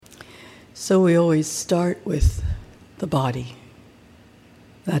So we always start with the body.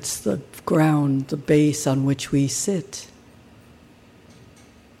 That's the ground, the base on which we sit.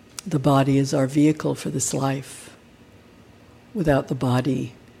 The body is our vehicle for this life. Without the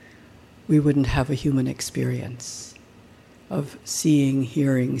body, we wouldn't have a human experience of seeing,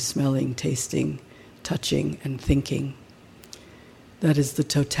 hearing, smelling, tasting, touching, and thinking. That is the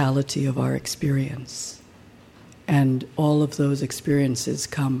totality of our experience. And all of those experiences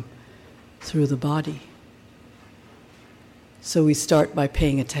come through the body. So we start by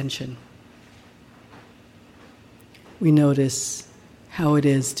paying attention. We notice how it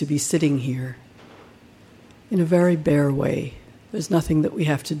is to be sitting here in a very bare way. There's nothing that we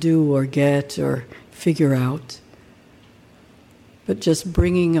have to do or get or figure out, but just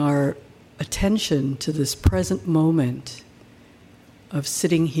bringing our attention to this present moment of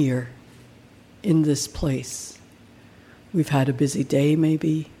sitting here in this place. We've had a busy day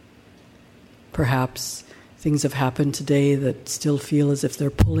maybe. Perhaps things have happened today that still feel as if they're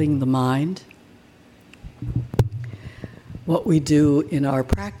pulling the mind. What we do in our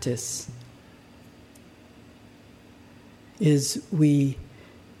practice is we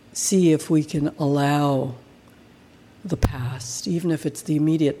see if we can allow the past, even if it's the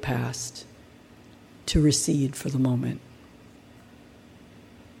immediate past, to recede for the moment.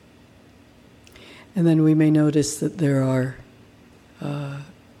 And then we may notice that there are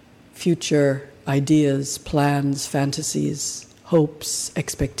future ideas, plans, fantasies, hopes,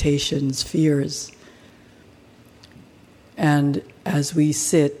 expectations, fears. And as we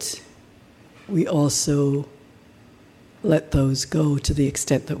sit, we also let those go to the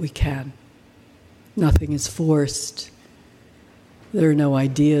extent that we can. Nothing is forced. There are no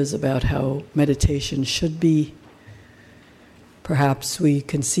ideas about how meditation should be. Perhaps we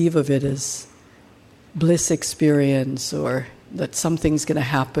conceive of it as bliss experience or that something's going to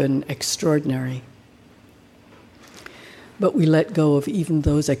happen extraordinary. But we let go of even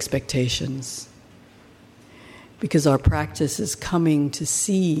those expectations because our practice is coming to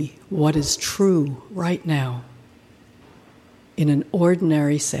see what is true right now in an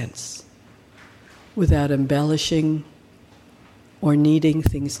ordinary sense without embellishing or needing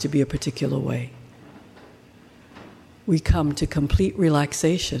things to be a particular way. We come to complete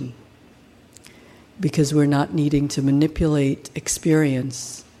relaxation because we're not needing to manipulate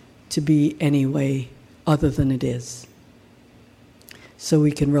experience to be any way other than it is. So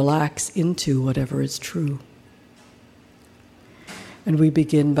we can relax into whatever is true. And we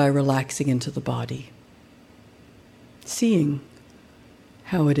begin by relaxing into the body, seeing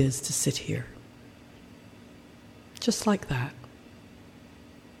how it is to sit here. Just like that.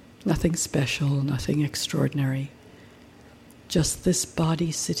 Nothing special, nothing extraordinary. Just this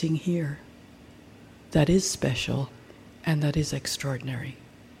body sitting here. That is special and that is extraordinary.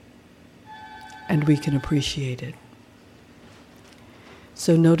 And we can appreciate it.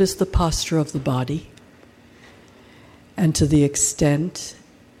 So notice the posture of the body, and to the extent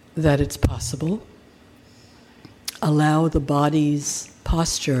that it's possible, allow the body's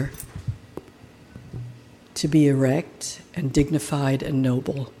posture to be erect and dignified and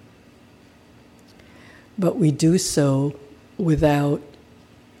noble. But we do so without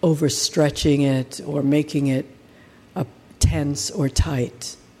overstretching it or making it tense or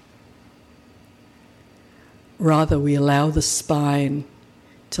tight. Rather, we allow the spine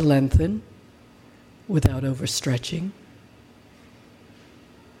to lengthen without overstretching.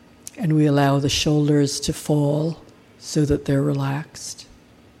 And we allow the shoulders to fall so that they're relaxed.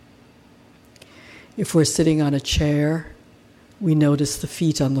 If we're sitting on a chair, we notice the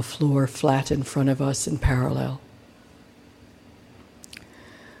feet on the floor flat in front of us in parallel.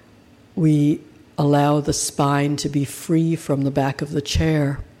 We allow the spine to be free from the back of the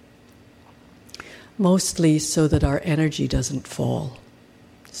chair, mostly so that our energy doesn't fall,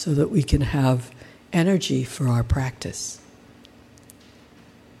 so that we can have energy for our practice.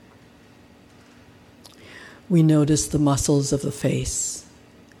 We notice the muscles of the face,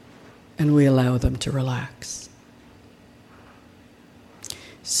 and we allow them to relax.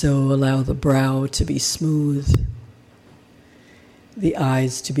 So allow the brow to be smooth, the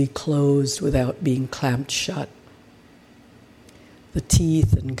eyes to be closed without being clamped shut, the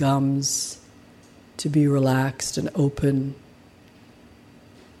teeth and gums to be relaxed and open.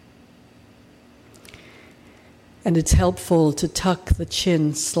 And it's helpful to tuck the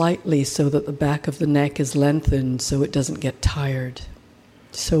chin slightly so that the back of the neck is lengthened so it doesn't get tired.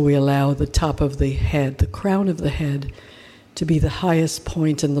 So we allow the top of the head, the crown of the head, to be the highest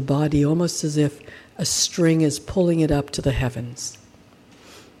point in the body, almost as if a string is pulling it up to the heavens.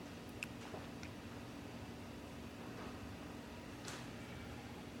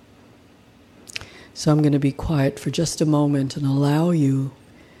 So I'm going to be quiet for just a moment and allow you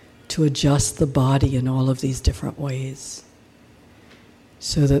to adjust the body in all of these different ways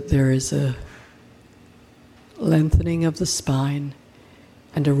so that there is a lengthening of the spine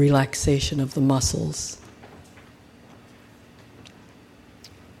and a relaxation of the muscles.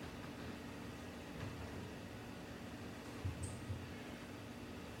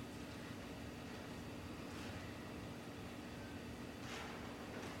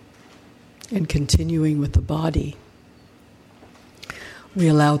 And continuing with the body, we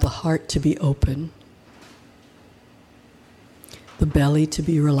allow the heart to be open, the belly to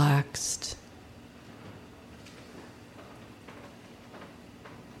be relaxed.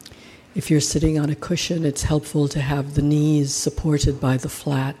 If you're sitting on a cushion, it's helpful to have the knees supported by the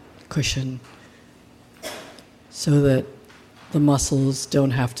flat cushion so that the muscles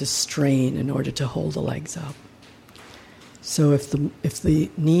don't have to strain in order to hold the legs up. So if the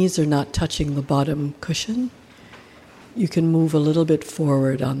knees are not touching the bottom cushion, you can move a little bit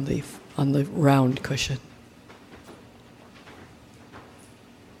forward on the round cushion.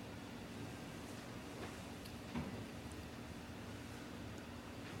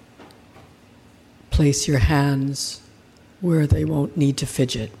 Place your hands where they won't need to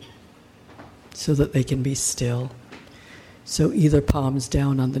fidget so that they can be still. So either palms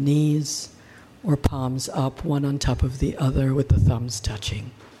down on the knees or palms up, one on top of the other with the thumbs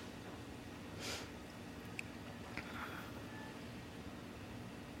touching.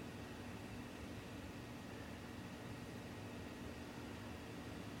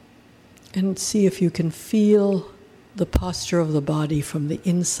 And see if you can feel the posture of the body from the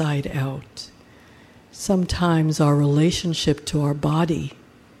inside out. Sometimes our relationship to our body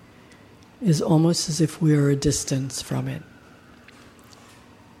is almost as if we are a distance from it.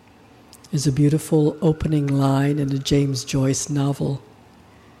 There's a beautiful opening line in a James Joyce novel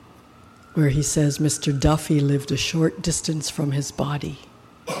where he says, Mr. Duffy lived a short distance from his body.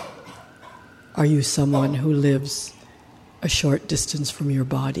 Are you someone who lives a short distance from your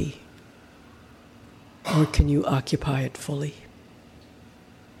body? Or can you occupy it fully?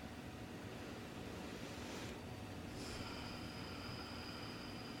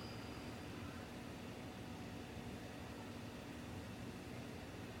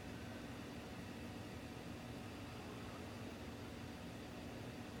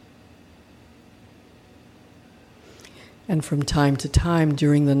 And from time to time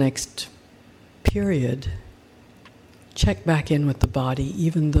during the next period, check back in with the body,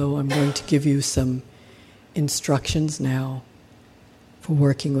 even though I'm going to give you some instructions now for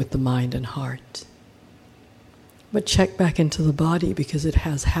working with the mind and heart. But check back into the body because it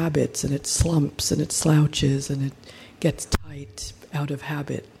has habits and it slumps and it slouches and it gets tight out of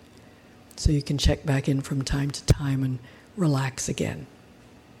habit. So you can check back in from time to time and relax again.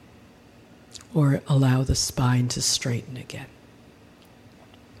 Or allow the spine to straighten again.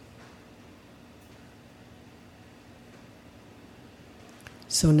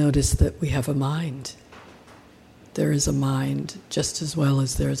 So notice that we have a mind. There is a mind just as well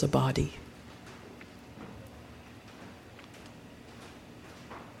as there is a body.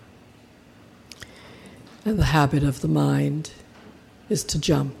 And the habit of the mind is to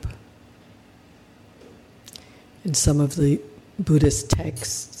jump. In some of the Buddhist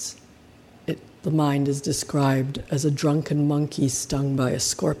texts, the mind is described as a drunken monkey stung by a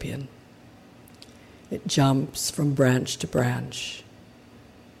scorpion. It jumps from branch to branch.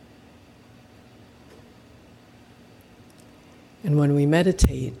 And when we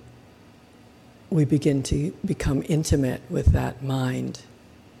meditate, we begin to become intimate with that mind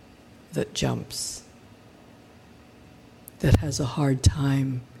that jumps, that has a hard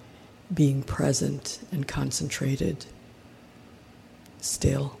time being present and concentrated,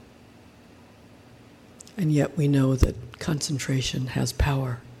 still. And yet we know that concentration has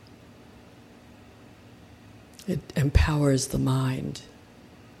power. It empowers the mind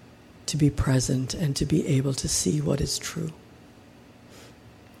to be present and to be able to see what is true.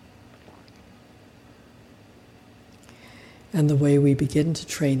 And the way we begin to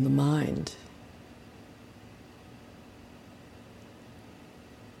train the mind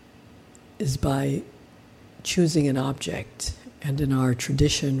is by choosing an object. And in our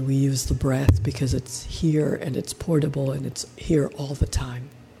tradition, we use the breath because it's here and it's portable and it's here all the time.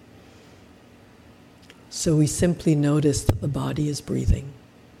 So we simply notice that the body is breathing.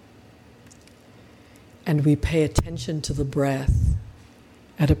 And we pay attention to the breath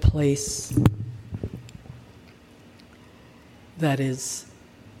at a place that is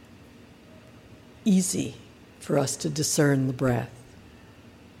easy for us to discern the breath.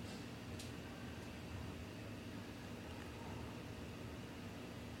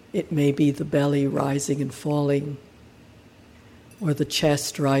 It may be the belly rising and falling, or the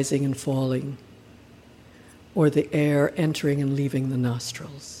chest rising and falling, or the air entering and leaving the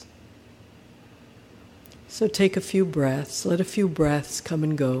nostrils. So take a few breaths, let a few breaths come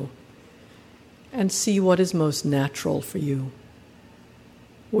and go, and see what is most natural for you,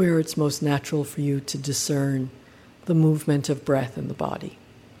 where it's most natural for you to discern the movement of breath in the body.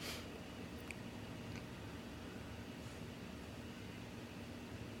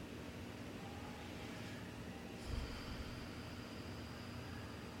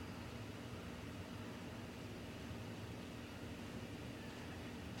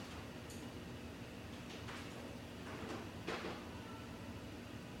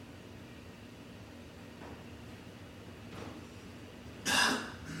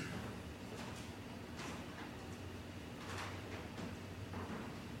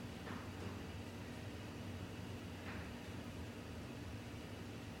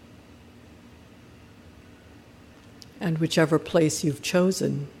 And whichever place you've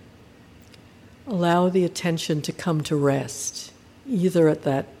chosen, allow the attention to come to rest, either at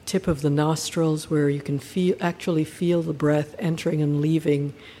that tip of the nostrils where you can actually feel the breath entering and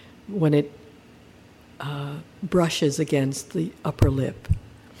leaving when it brushes against the upper lip,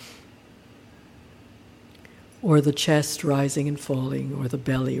 or the chest rising and falling, or the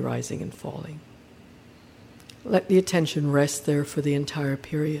belly rising and falling. Let the attention rest there for the entire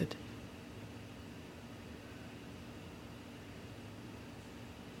period.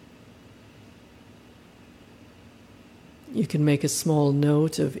 You can make a small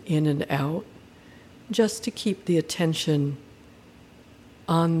note of in and out, just to keep the attention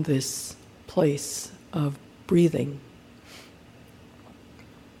on this place of breathing,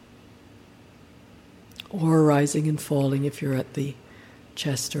 or rising and falling if you're at the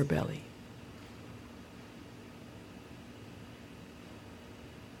chest or belly.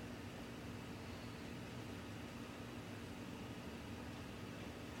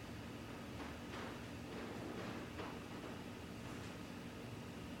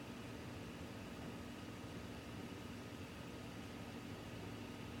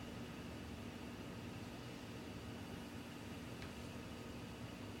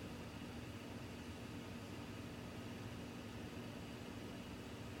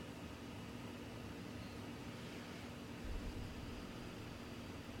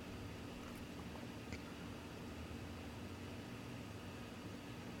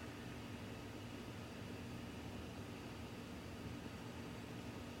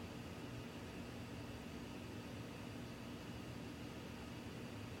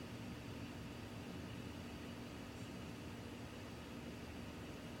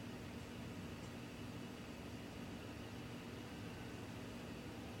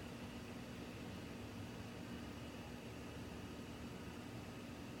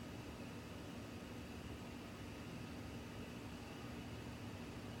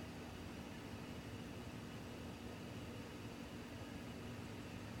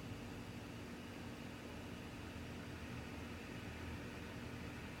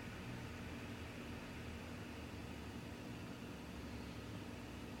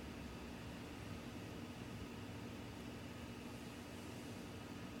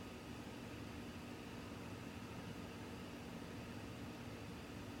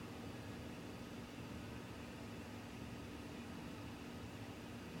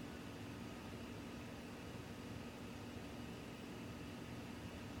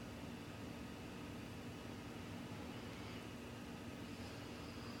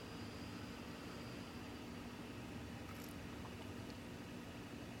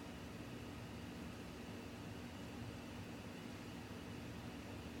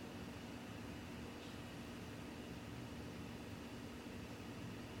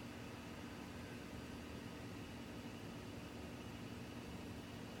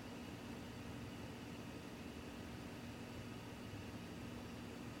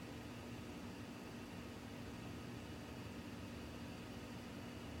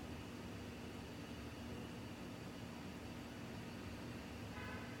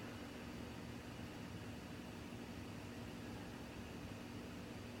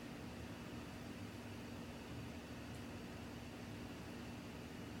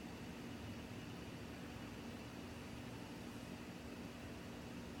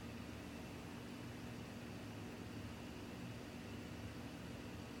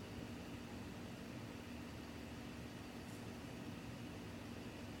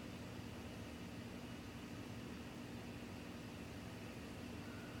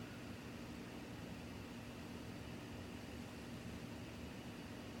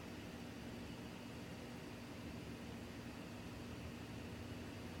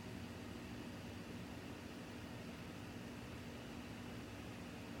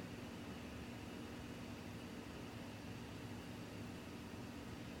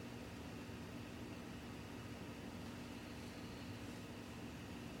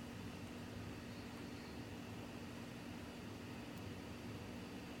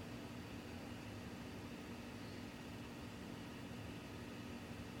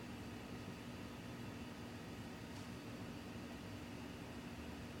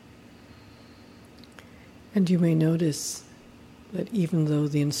 And you may notice that even though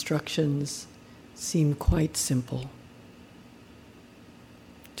the instructions seem quite simple,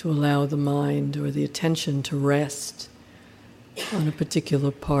 to allow the mind or the attention to rest on a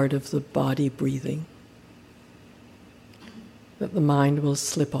particular part of the body breathing, that the mind will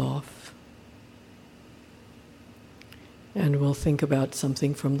slip off and will think about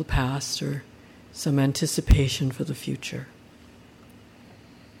something from the past or some anticipation for the future.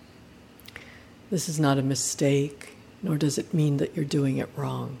 This is not a mistake, nor does it mean that you're doing it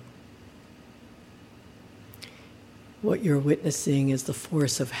wrong. What you're witnessing is the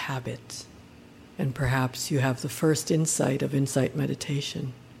force of habit, and perhaps you have the first insight of insight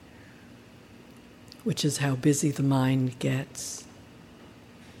meditation, which is how busy the mind gets,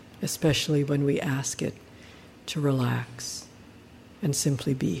 especially when we ask it to relax and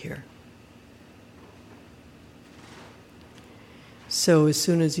simply be here. So as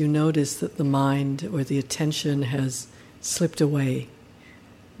soon as you notice that the mind or the attention has slipped away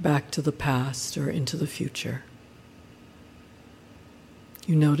back to the past or into the future,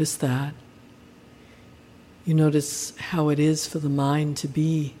 you notice that. You notice how it is for the mind to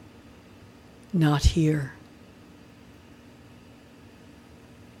be not here.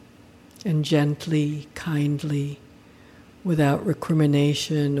 And gently, kindly, without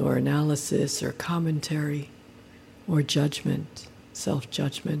recrimination or analysis or commentary or judgment,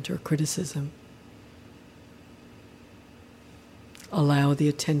 self-judgment or criticism, allow the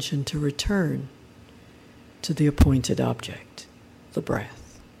attention to return to the appointed object, the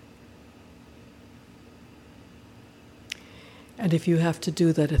breath. And if you have to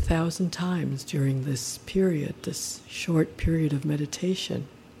do that 1,000 times during this period, this short period of meditation,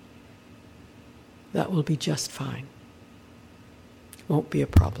 that will be just fine. Won't be a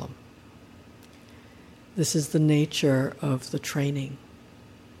problem. This is the nature of the training.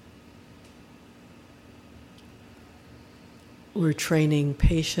 We're training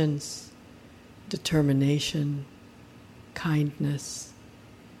patience, determination, kindness,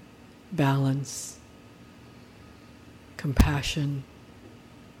 balance, compassion,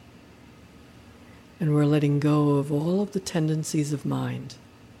 and we're letting go of all of the tendencies of mind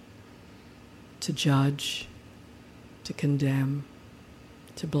to judge, to condemn,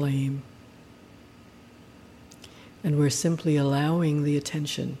 to blame. And we're simply allowing the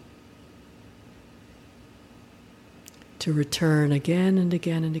attention to return again and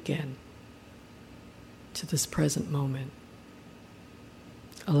again and again to this present moment,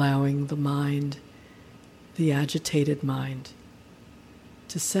 allowing the mind, the agitated mind,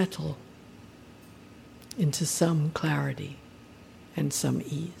 to settle into some clarity and some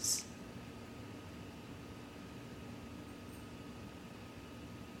ease.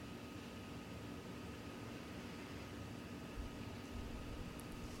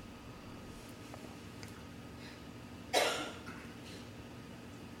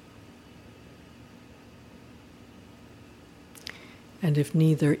 And if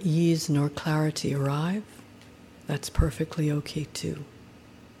neither ease nor clarity arrive, that's perfectly okay too.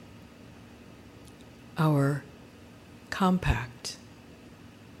 Our compact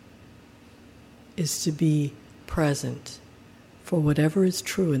is to be present for whatever is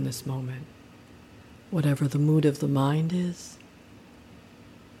true in this moment, whatever the mood of the mind is,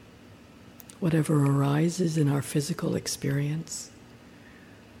 whatever arises in our physical experience,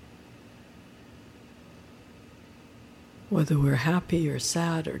 whether we're happy or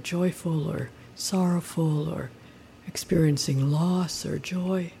sad or joyful or sorrowful or experiencing loss or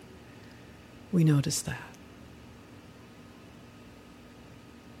joy, we notice that.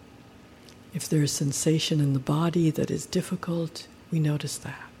 If there's sensation in the body that is difficult, we notice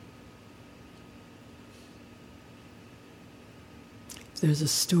that. If there's a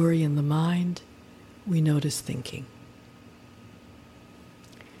story in the mind, we notice thinking.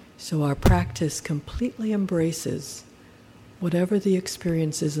 So our practice completely embraces whatever the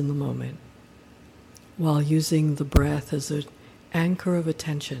experience is in the moment, while using the breath as an anchor of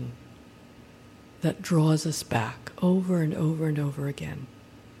attention that draws us back over and over and over again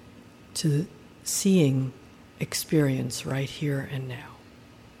to seeing experience right here and now.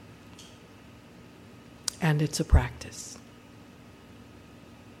 And it's a practice.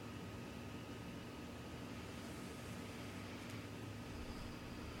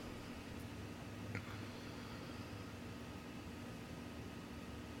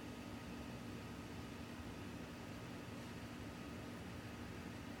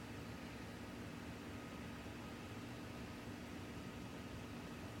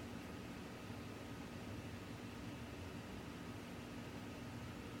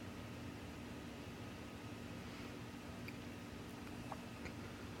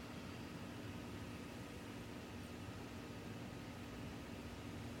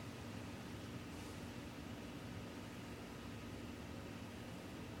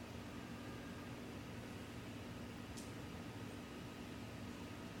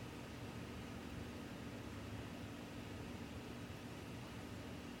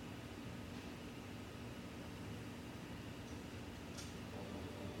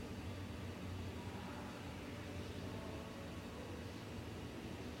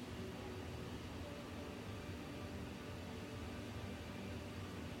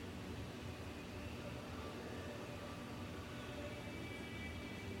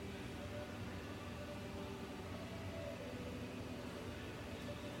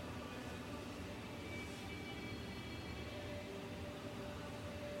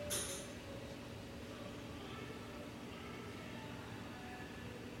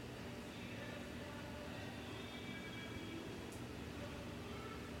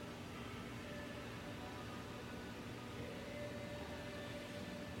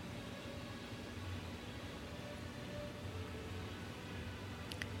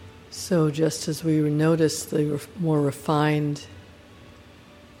 So just as we notice the more refined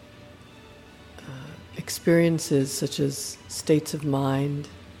experiences such as states of mind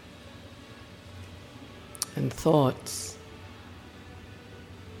and thoughts,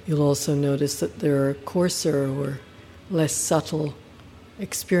 you'll also notice that there are coarser or less subtle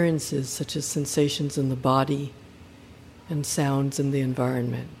experiences such as sensations in the body and sounds in the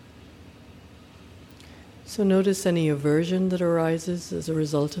environment. So notice any aversion that arises as a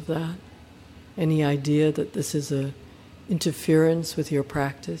result of that, any idea that this is an interference with your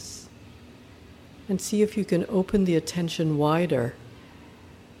practice, and see if you can open the attention wider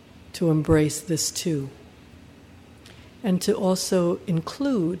to embrace this too, and to also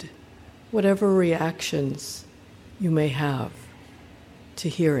include whatever reactions you may have to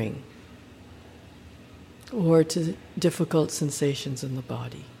hearing or to difficult sensations in the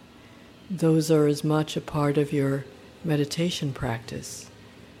body. Those are as much a part of your meditation practice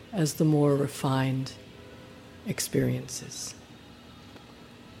as the more refined experiences.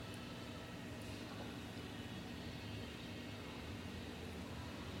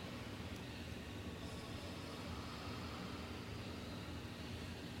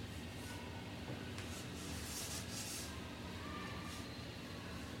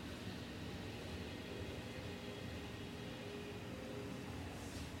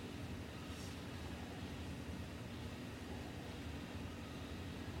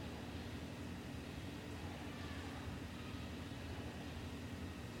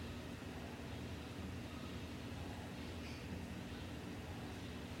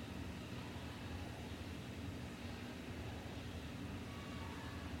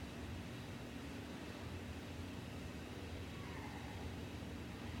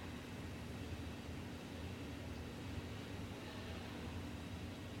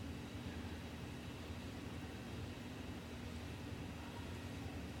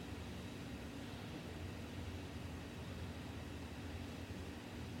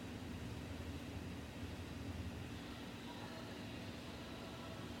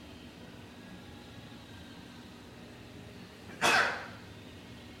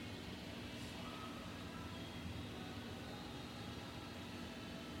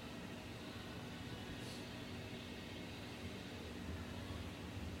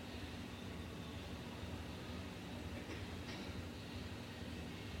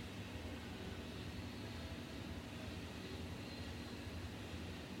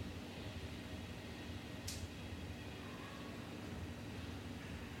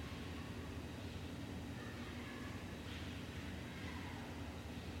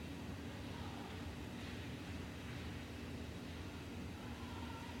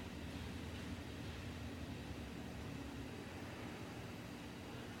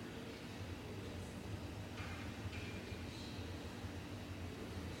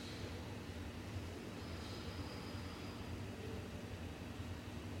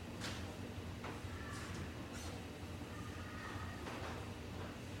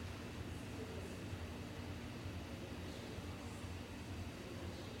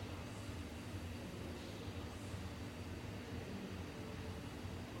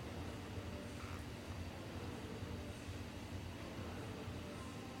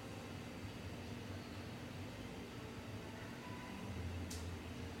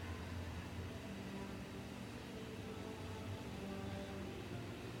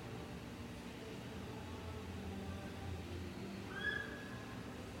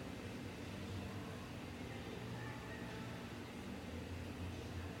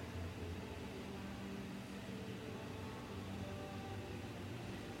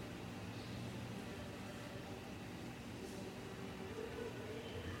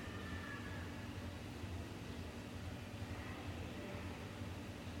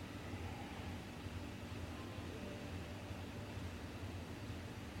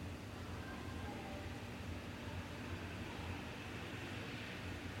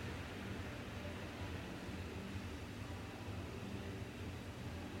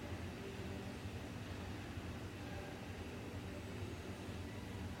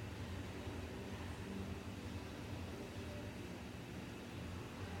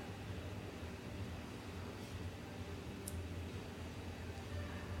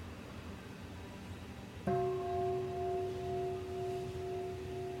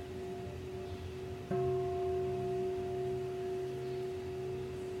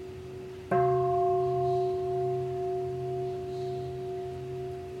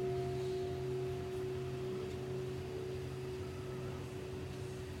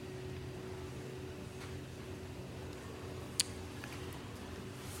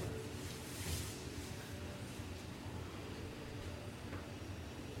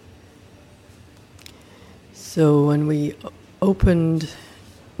 So when we opened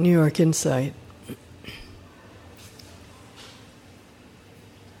New York Insight,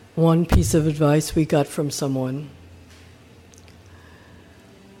 one piece of advice we got from someone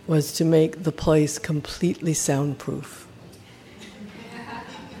was to make the place completely soundproof.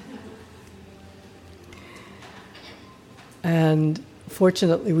 And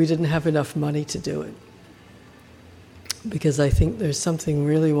fortunately, we didn't have enough money to do it, because I think there's something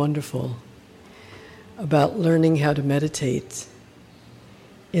really wonderful about learning how to meditate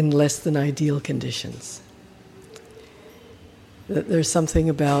in less than ideal conditions. That there's something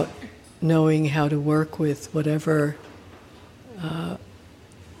about knowing how to work with whatever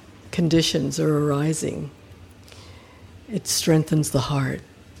conditions are arising. It strengthens the heart.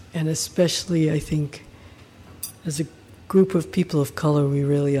 And especially, I think, as a group of people of color, we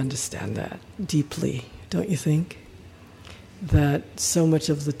really understand that deeply, don't you think? That so much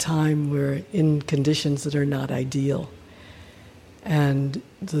of the time we're in conditions that are not ideal. And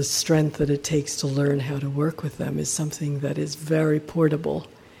the strength that it takes to learn how to work with them is something that is very portable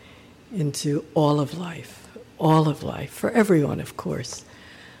into all of life, for everyone, of course.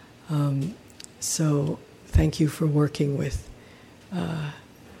 So thank you for working with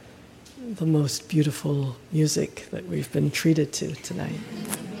the most beautiful music that we've been treated to tonight.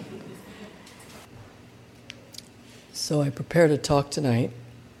 So I prepared a talk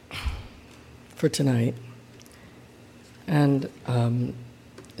for tonight, and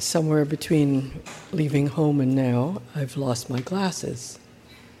somewhere between leaving home and now, I've lost my glasses.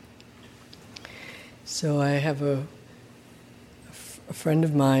 So I have a friend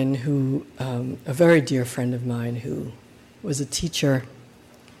of mine who, a very dear friend of mine who was a teacher,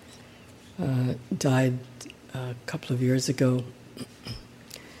 died a couple of years ago,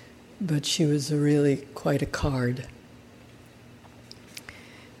 but she was really quite a card.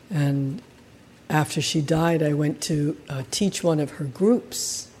 And after she died, I went to teach one of her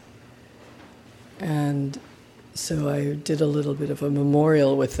groups. And so I did a little bit of a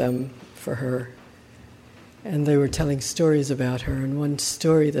memorial with them for her. And they were telling stories about her. And one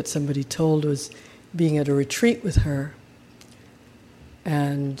story that somebody told was being at a retreat with her.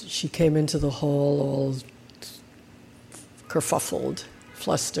 And she came into the hall all kerfuffled,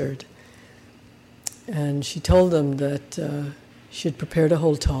 flustered. And she told them that she had prepared a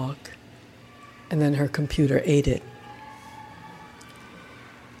whole talk, and then her computer ate it.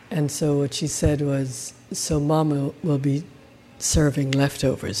 And so what she said was, so Mama will be serving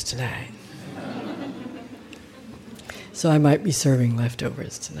leftovers tonight. So I might be serving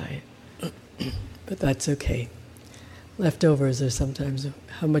leftovers tonight. But that's okay. Leftovers are sometimes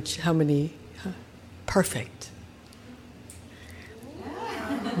perfect.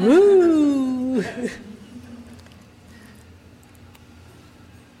 Woo!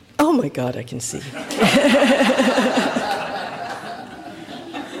 Oh my God, I can see.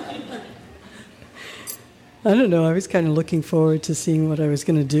 I don't know, I was kind of looking forward to seeing what I was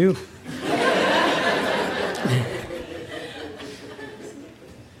going to do.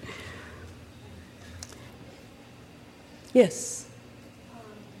 Yes?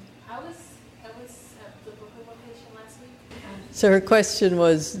 How was the Brooklyn location last week? So her question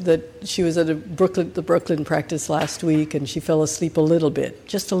was that she was at the Brooklyn practice last week, and she fell asleep a little bit,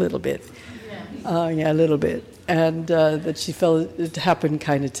 just a little bit. Yeah, a little bit. And that she felt it happened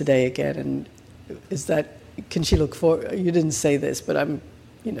kind of today again. And can she look forward? You didn't say this, but I'm,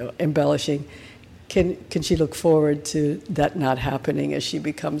 embellishing. Can she look forward to that not happening as she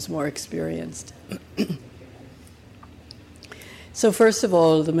becomes more experienced? So first of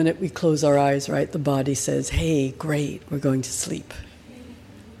all, the minute we close our eyes, right, the body says, hey, great, we're going to sleep,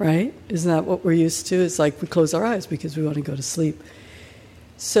 right? Isn't that what we're used to? It's like we close our eyes because we want to go to sleep.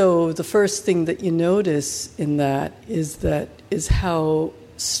 So the first thing that you notice in that is how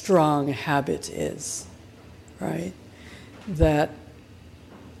strong habit is, right? That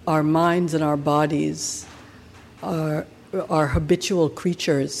our minds and our bodies are habitual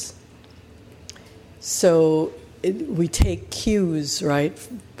creatures. So we take cues, right,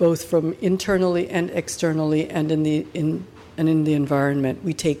 both from internally and externally, and in the environment.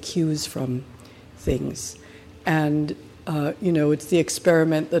 We take cues from things, and it's the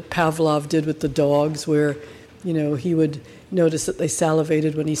experiment that Pavlov did with the dogs, where he would notice that they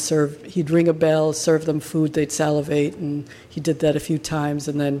salivated when he'd ring a bell, serve them food, they'd salivate, and he did that a few times,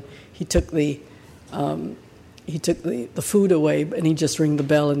 and then he took the food away, and he'd just ring the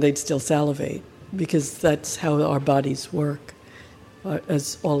bell, and they'd still salivate. Because that's how our bodies work,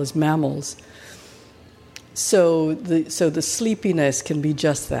 as mammals. So the sleepiness can be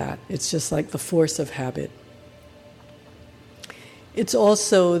just that. It's just like the force of habit. It's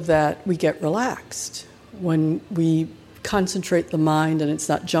also that we get relaxed, when we concentrate the mind and it's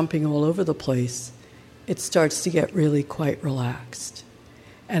not jumping all over the place, it starts to get really quite relaxed.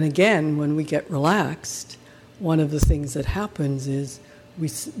 And again, when we get relaxed, one of the things that happens is,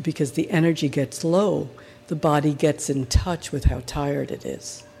 because the energy gets low, the body gets in touch with how tired it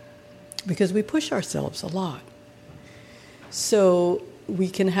is. Because we push ourselves a lot. So we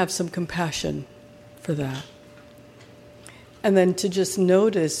can have some compassion for that. And then to just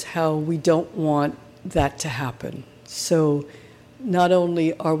notice how we don't want that to happen. So not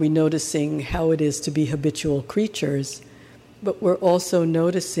only are we noticing how it is to be habitual creatures, but we're also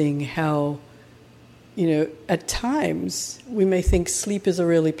noticing how, at times we may think sleep is a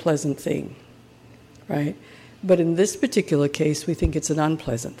really pleasant thing, right? But in this particular case, we think it's an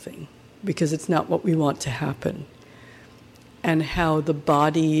unpleasant thing because it's not what we want to happen. And how the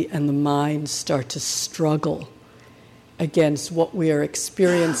body and the mind start to struggle against what we are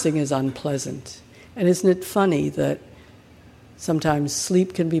experiencing as unpleasant. And isn't it funny that sometimes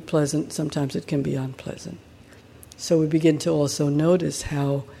sleep can be pleasant, sometimes it can be unpleasant. So we begin to also notice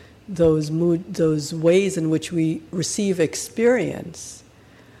how those ways in which we receive experience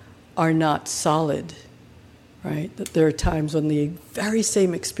are not solid, right? That there are times when the very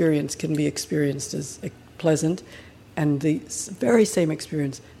same experience can be experienced as pleasant and the very same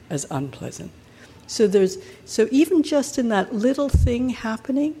experience as unpleasant. So even just in that little thing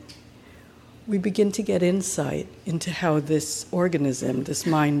happening, we begin to get insight into how this organism, this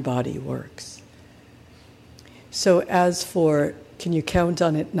mind-body, works. So as for, can you count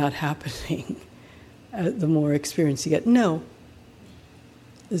on it not happening the more experience you get? No,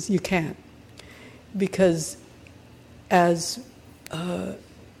 you can't. Because as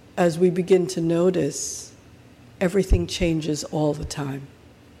we begin to notice, everything changes all the time.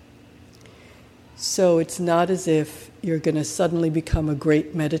 So it's not as if you're going to suddenly become a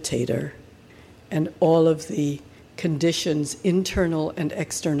great meditator and all of the conditions, internal and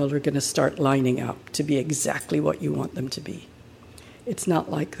external, are going to start lining up to be exactly what you want them to be. It's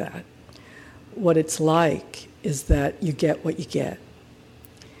not like that. What it's like is that you get what you get.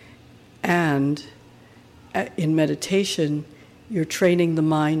 And in meditation, you're training the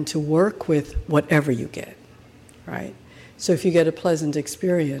mind to work with whatever you get, right? So if you get a pleasant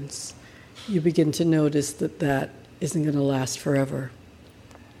experience, you begin to notice that isn't going to last forever.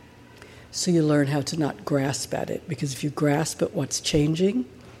 So you learn how to not grasp at it, because if you grasp at what's changing,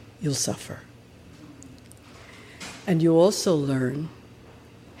 you'll suffer. And you also learn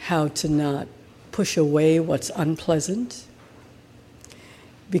how to not push away what's unpleasant,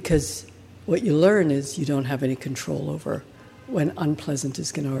 because what you learn is you don't have any control over when unpleasant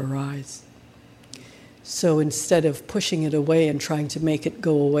is going to arise. So instead of pushing it away and trying to make it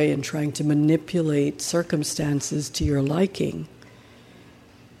go away and trying to manipulate circumstances to your liking,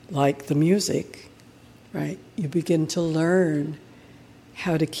 like the music, right? You begin to learn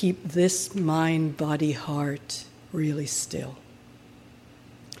how to keep this mind, body, heart really still,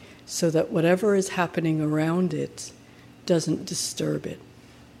 so that whatever is happening around it doesn't disturb it,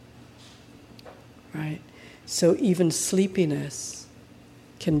 right? So even sleepiness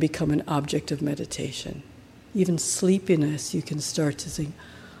can become an object of meditation. Even sleepiness, you can start to think,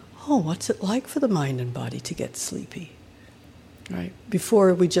 oh, what's it like for the mind and body to get sleepy? Right?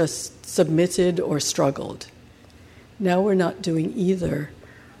 Before we just submitted or struggled. Now we're not doing either,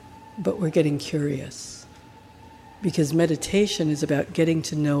 but we're getting curious. Because meditation is about getting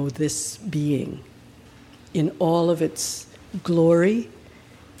to know this being in all of its glory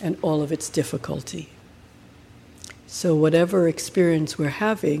and all of its difficulty. So whatever experience we're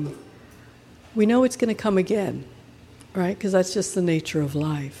having, we know it's going to come again, right? Because that's just the nature of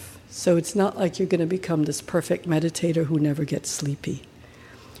life. So it's not like you're going to become this perfect meditator who never gets sleepy.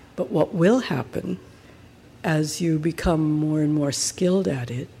 But what will happen as you become more and more skilled at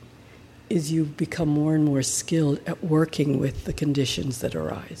it is you become more and more skilled at working with the conditions that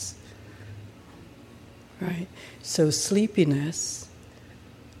arise, right? So sleepiness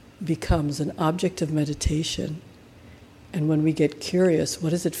becomes an object of meditation. And when we get curious, what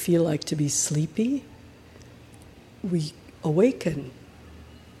does it feel like to be sleepy? We awaken,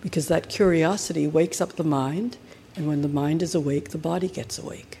 because that curiosity wakes up the mind, and when the mind is awake, the body gets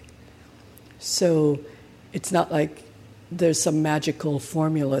awake. So it's not like there's some magical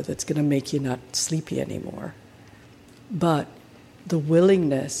formula that's going to make you not sleepy anymore. But the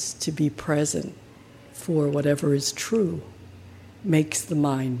willingness to be present for whatever is true makes the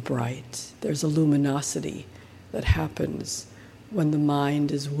mind bright. There's a luminosity that happens when the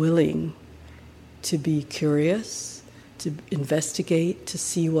mind is willing to be curious, to investigate, to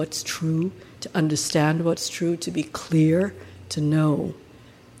see what's true, to understand what's true, to be clear, to know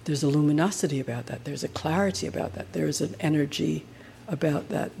There's a luminosity about that. There's a clarity about that. There's an energy about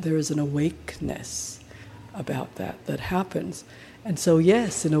that. There is an awakeness about that happens. And so,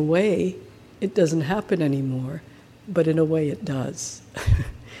 yes, in a way, it doesn't happen anymore, but in a way it does.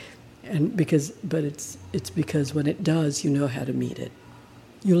 But it's because when it does, you know how to meet it.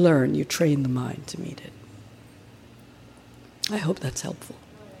 You learn, you train the mind to meet it. I hope that's helpful.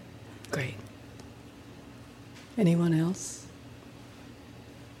 Great. Anyone else?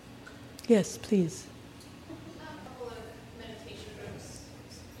 Yes, please. A couple of meditation groups,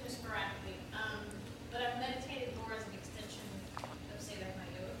 sporadically, but I've meditated more as an extension of, say, like my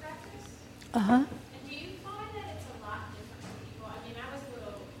yoga practice. Uh-huh. And do you find that it's a lot different for people? I mean, I was a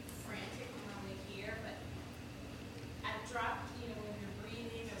little frantic normally here, but I dropped, when you're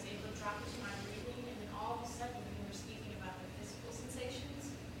breathing, I was able to drop into my breathing, and then all of a sudden, when you were speaking about the physical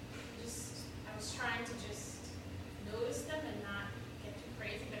sensations, I was trying to just notice them and not get too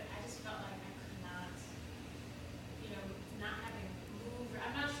crazy, but I just felt like I could not, not having moved.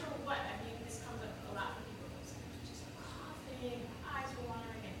 I'm not sure what. I mean, this comes up a lot for people. It was just coughing, my eyes were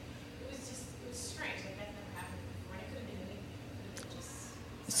watering, and it was strange. Like that never happened before. And it could have been anything. It could have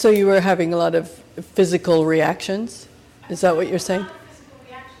been just. So you were having a lot of physical reactions? Is that what you're saying? A lot of physical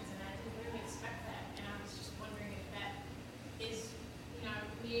reactions, and I didn't really expect that. And I was just wondering if that is,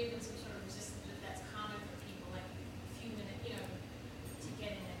 may have been some sort of resistance, but that's common for people, like a few minutes, to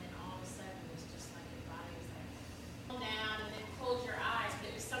get in, and then all of a sudden it was just like your body was like, calm down, and then close your eyes.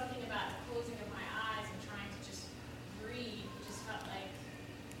 But it was something about the closing of my eyes and trying to just breathe. It just felt like,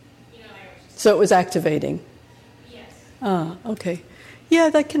 I was just. So it was activating? Yes. Ah, okay.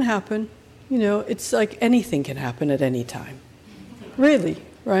 Yeah, that can happen. It's like anything can happen at any time. Really,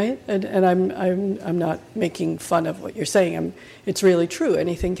 right? And I'm not making fun of what you're saying. It's really true.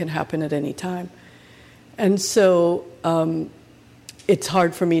 Anything can happen at any time. And so it's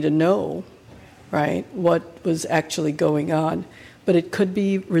hard for me to know, right, what was actually going on. But it could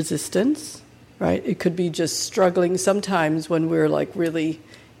be resistance, right? It could be just struggling. Sometimes when we're like really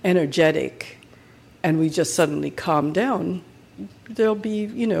energetic and we just suddenly calm down, there'll be,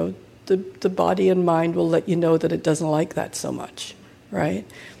 the body and mind will let you know that it doesn't like that so much, right?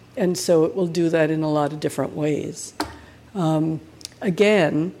 And so it will do that in a lot of different ways.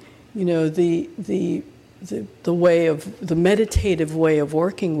 Again, the way of the meditative way of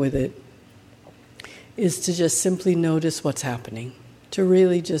working with it is to just simply notice what's happening, to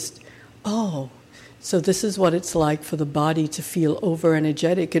really just, so this is what it's like for the body to feel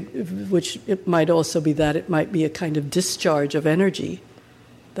over-energetic, which it might also be that it might be a kind of discharge of energy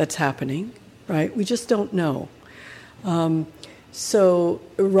that's happening, right? We just don't know. So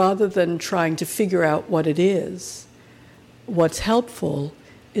rather than trying to figure out what it is, what's helpful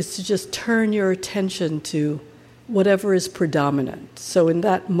is to just turn your attention to whatever is predominant. So in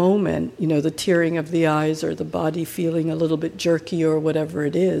that moment, the tearing of the eyes or the body feeling a little bit jerky or whatever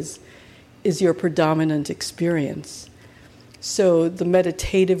it is your predominant experience. So the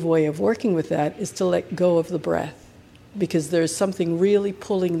meditative way of working with that is to let go of the breath, because there's something really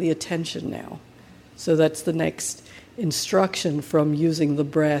pulling the attention now. So that's the next instruction from using the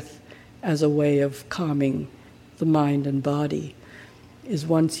breath as a way of calming the mind and body, is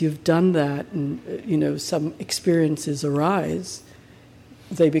once you've done that and, some experiences arise,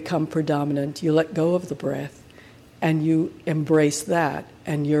 they become predominant, you let go of the breath and you embrace that,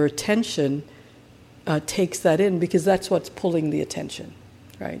 and your attention takes that in, because that's what's pulling the attention.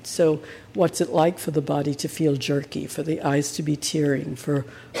 Right? So what's it like for the body to feel jerky, for the eyes to be tearing, for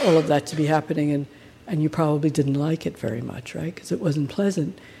all of that to be happening, and you probably didn't like it very much, right? Because it wasn't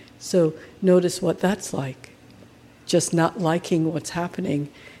pleasant. So notice what that's like. Just not liking what's happening,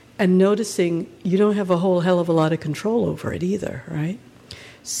 and noticing you don't have a whole hell of a lot of control over it either, right?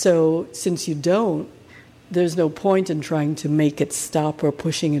 So since you don't, there's no point in trying to make it stop or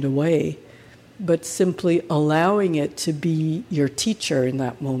pushing it away, but simply allowing it to be your teacher in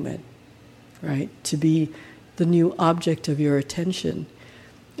that moment, right? To be the new object of your attention.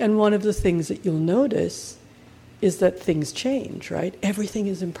 And one of the things that you'll notice is that things change, right? Everything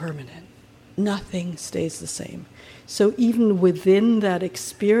is impermanent. Nothing stays the same. So even within that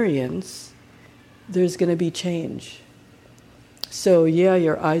experience, there's going to be change. So yeah,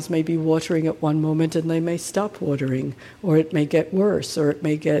 your eyes may be watering at one moment and they may stop watering, or it may get worse, or it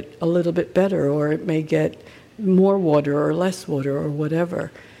may get a little bit better, or it may get more water or less water or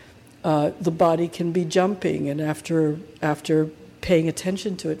whatever. The body can be jumping, and after paying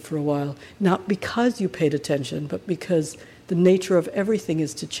attention to it for a while, not because you paid attention, but because the nature of everything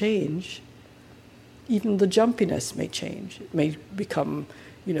is to change, even the jumpiness may change. It may become,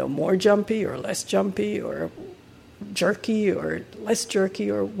 more jumpy or less jumpy, or jerky or less jerky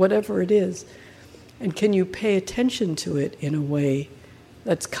or whatever it is? And can you pay attention to it in a way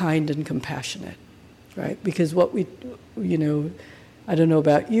that's kind and compassionate, right? Because what we, I don't know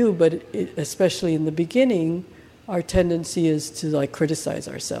about you, but especially in the beginning, our tendency is to like criticize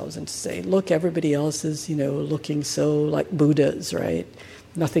ourselves and to say, look, everybody else is, looking so like Buddhas, right?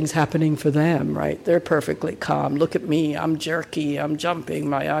 Nothing's happening for them, right? They're perfectly calm. Look at me, I'm jerky, I'm jumping,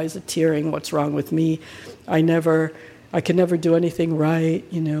 my eyes are tearing, what's wrong with me? I can never do anything right,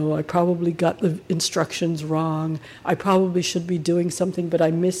 I probably got the instructions wrong. I probably should be doing something, but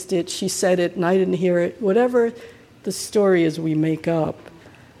I missed it. She said it and I didn't hear it. Whatever the story is we make up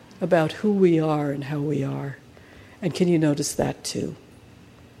about who we are and how we are. And can you notice that too?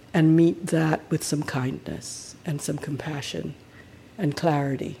 And meet that with some kindness and some compassion and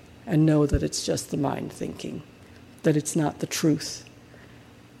clarity, and know that it's just the mind thinking, that it's not the truth.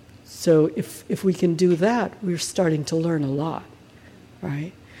 So if we can do that, we're starting to learn a lot,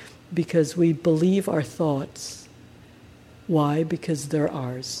 right? Because we believe our thoughts. Why? Because they're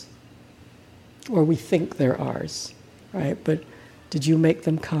ours. Or we think they're ours, right? But did you make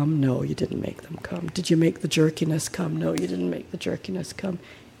them come? No, you didn't make them come. Did you make the jerkiness come? No, you didn't make the jerkiness come.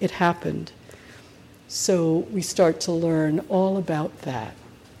 It happened. So we start to learn all about that,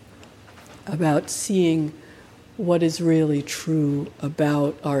 about seeing what is really true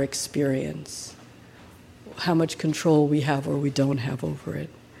about our experience, how much control we have or we don't have over it,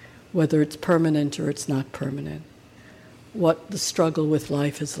 whether it's permanent or it's not permanent, what the struggle with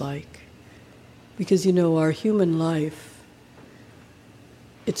life is like. Because, our human life,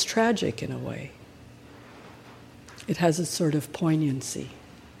 it's tragic in a way. It has a sort of poignancy.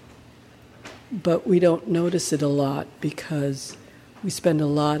 But we don't notice it a lot because we spend a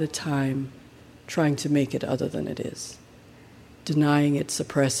lot of time trying to make it other than it is. Denying it,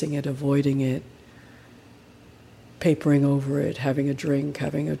 suppressing it, avoiding it, papering over it, having a drink,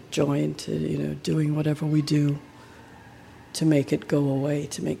 having a joint, doing whatever we do to make it go away,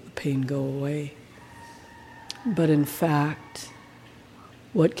 to make the pain go away. But in fact,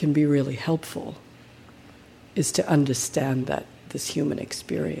 what can be really helpful is to understand this human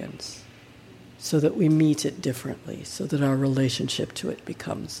experience, so that we meet it differently, so that our relationship to it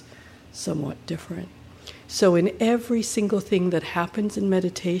becomes somewhat different. So in every single thing that happens in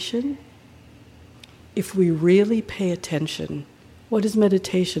meditation, if we really pay attention, what is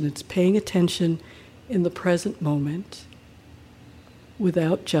meditation? It's paying attention in the present moment,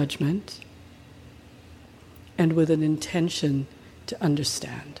 without judgment, and with an intention to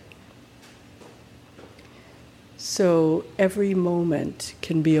understand. So every moment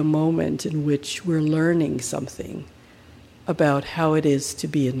can be a moment in which we're learning something about how it is to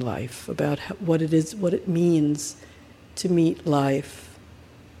be in life, about what it means to meet life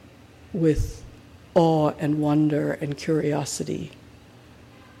with awe and wonder and curiosity,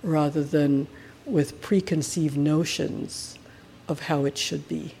 rather than with preconceived notions of how it should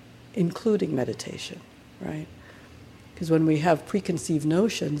be, including meditation, right? Because when we have preconceived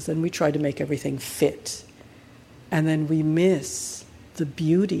notions, then we try to make everything fit. And then we miss the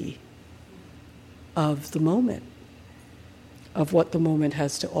beauty of the moment, of what the moment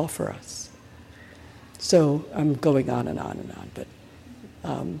has to offer us. So I'm going on and on and on, but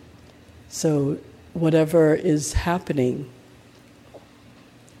so whatever is happening,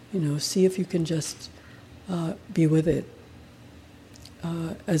 see if you can just be with it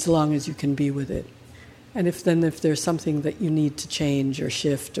as long as you can be with it. And if there's something that you need to change or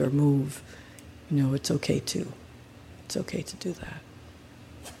shift or move, it's okay too. It's okay to do that.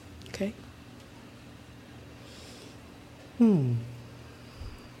 Okay?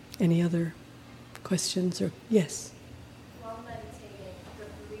 Any other questions or yes? While meditating,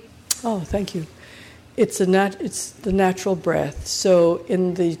 the breath. Oh, thank you. It's the natural breath. So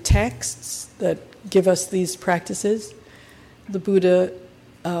in the texts that give us these practices, the Buddha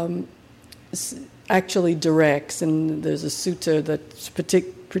actually directs, and there's a sutta that's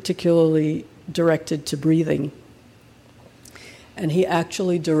particularly directed to breathing. And he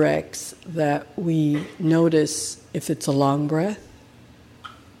actually directs that we notice if it's a long breath,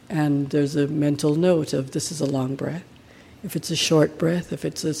 and there's a mental note of this is a long breath. If it's a short breath, if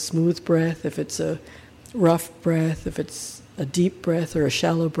it's a smooth breath, if it's a rough breath, if it's a deep breath or a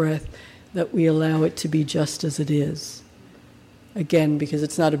shallow breath, that we allow it to be just as it is. Again, because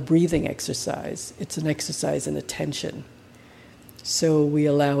it's not a breathing exercise, it's an exercise in attention. So we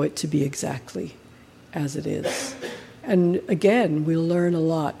allow it to be exactly as it is. And again, we'll learn a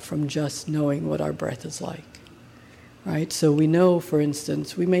lot from just knowing what our breath is like, right? So we know, for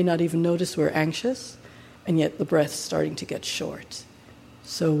instance, we may not even notice we're anxious, and yet the breath's starting to get short.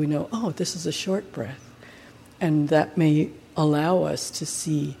 So we know, oh, this is a short breath. And that may allow us to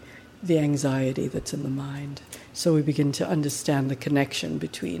see the anxiety that's in the mind. So we begin to understand the connection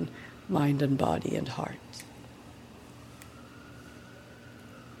between mind and body and heart.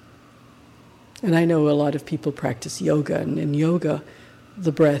 And I know a lot of people practice yoga, and in yoga,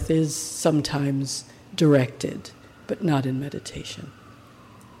 the breath is sometimes directed, but not in meditation.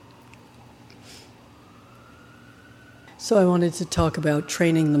 So I wanted to talk about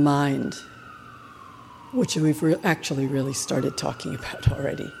training the mind, which we've actually really started talking about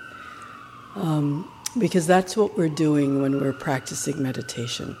already. Because that's what we're doing when we're practicing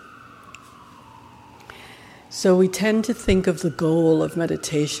meditation. So we tend to think of the goal of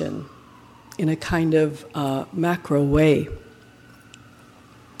meditation in a kind of macro way.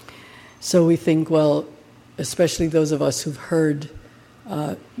 So we think, well, especially those of us who've heard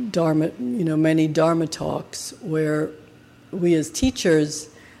Dharma, many Dharma talks, where we as teachers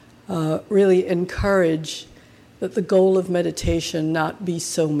really encourage that the goal of meditation not be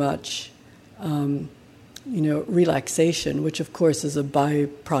so much, relaxation, which of course is a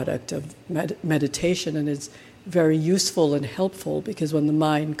byproduct of meditation and is very useful and helpful, because when the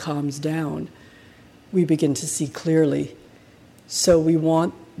mind calms down, we begin to see clearly. So we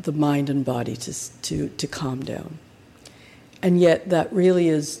want the mind and body to calm down. And yet that really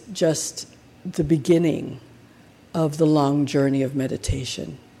is just the beginning of the long journey of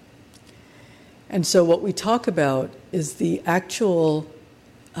meditation. And so what we talk about is the actual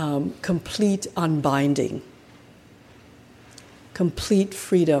complete unbinding, complete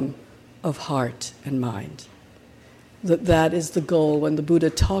freedom of heart and mind. That is the goal. When the Buddha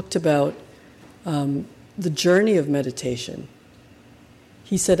talked about the journey of meditation,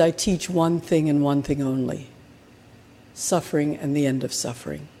 he said, I teach one thing and one thing only: suffering and the end of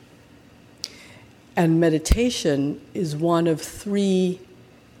suffering. And meditation is one of three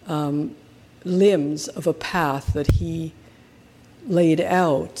limbs of a path that he laid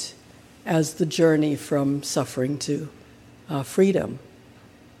out as the journey from suffering to freedom.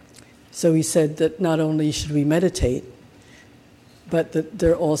 So he said that not only should we meditate, but that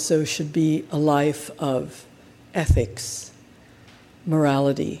there also should be a life of ethics,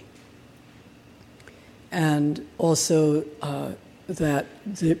 morality, and also that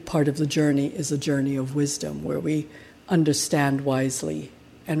the part of the journey is a journey of wisdom, where we understand wisely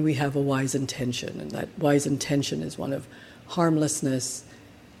and we have a wise intention, and that wise intention is one of harmlessness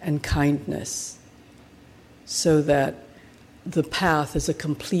and kindness, so that the path is a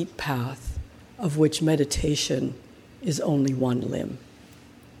complete path of which meditation is only one limb.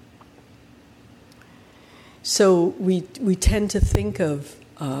 So we tend to think of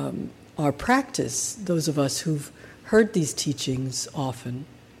our practice, those of us who've heard these teachings often,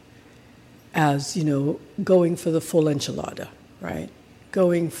 as, going for the full enchilada, right?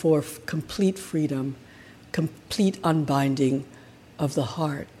 Going for complete freedom, complete unbinding of the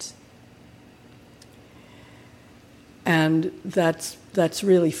heart. And that's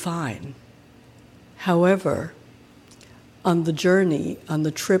really fine. However, on the journey, on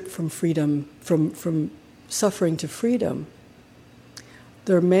the trip from freedom, from suffering to freedom,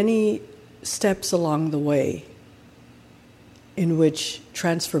 there are many steps along the way in which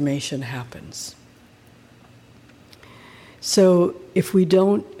transformation happens. So if we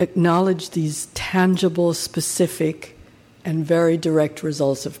don't acknowledge these tangible, specific, and very direct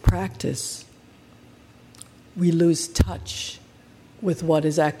results of practice, we lose touch with what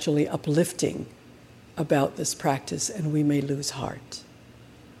is actually uplifting about this practice, and we may lose heart.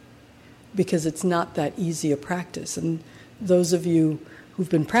 Because it's not that easy a practice. And those of you who've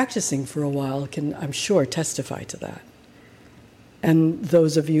been practicing for a while can, I'm sure, testify to that. And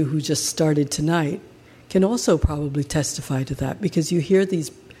those of you who just started tonight can also probably testify to that, because you hear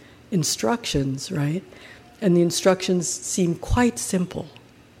these instructions, right? And the instructions seem quite simple.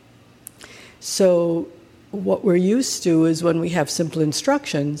 So what we're used to is when we have simple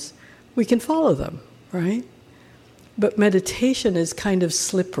instructions, we can follow them, right? But meditation is kind of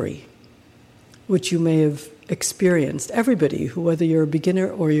slippery, which you may have experienced. Everybody, whether you're a beginner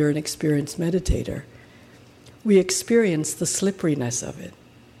or you're an experienced meditator, we experience the slipperiness of it.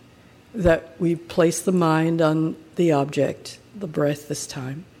 That we place the mind on the object, the breath this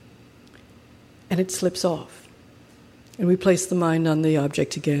time, and it slips off. And we place the mind on the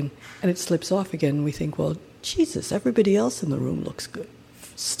object again, and it slips off again. And we think, well, Jesus, everybody else in the room looks good,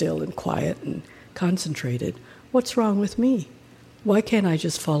 still and quiet and concentrated. What's wrong with me? Why can't I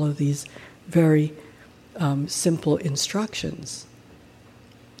just follow these very simple instructions?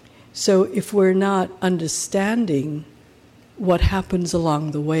 So if we're not understanding what happens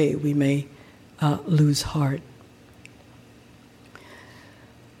along the way, we may lose heart.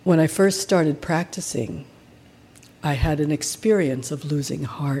 When I first started practicing, I had an experience of losing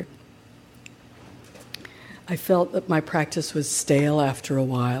heart. I felt that my practice was stale after a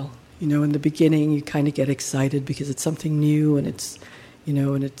while. You know, in the beginning, you kind of get excited because it's something new, and it's, you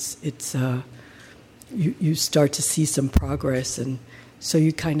know, and you start to see some progress, and so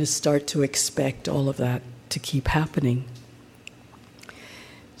you kind of start to expect all of that to keep happening.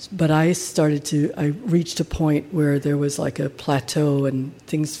 But I reached a point where there was like a plateau, and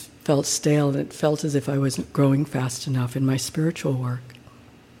things felt stale, and it felt as if I wasn't growing fast enough in my spiritual work.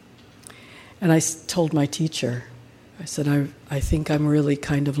 And I told my teacher, I said, I think I'm really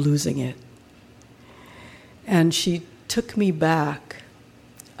kind of losing it. And she took me back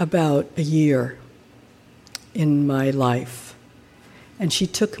about a year in my life. And she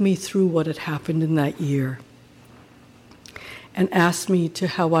took me through what had happened in that year and asked me to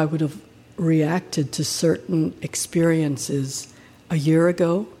how I would have reacted to certain experiences a year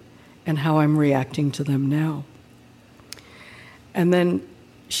ago and how I'm reacting to them now. And then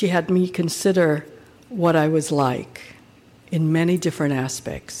she had me consider what I was like in many different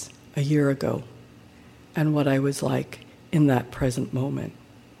aspects a year ago and what I was like in that present moment.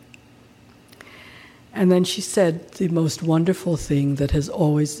 And then she said the most wonderful thing that has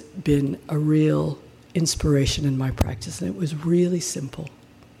always been a real inspiration in my practice, and it was really simple.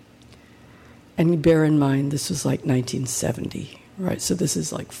 And bear in mind, this was like 1970, right? So this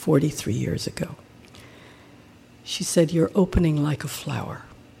is like 43 years ago. She said, "You're opening like a flower."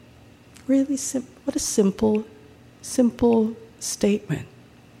 Really simple. What a simple statement.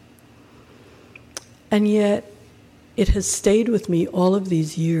 And yet, it has stayed with me all of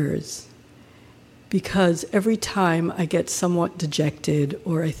these years, because every time I get somewhat dejected,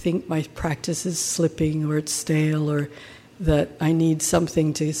 or I think my practice is slipping, or it's stale, or that I need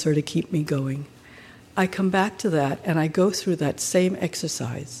something to sort of keep me going, I come back to that and I go through that same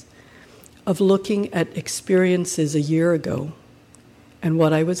exercise of looking at experiences a year ago and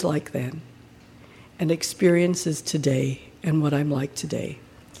what I was like then, and experiences today and what I'm like today.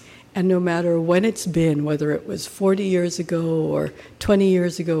 And no matter when it's been, whether it was 40 years ago or 20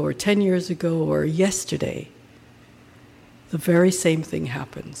 years ago or 10 years ago or yesterday, the very same thing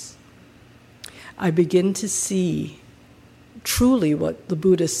happens. I begin to see truly what the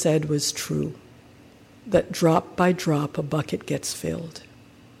Buddha said was true, that drop by drop a bucket gets filled.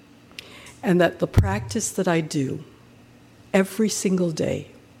 And that the practice that I do every single day,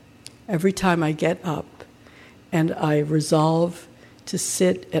 every time I get up and I resolve to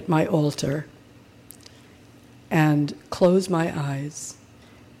sit at my altar and close my eyes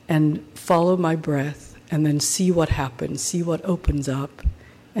and follow my breath and then see what happens, see what opens up.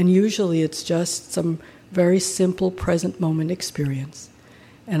 And usually it's just some very simple present moment experience,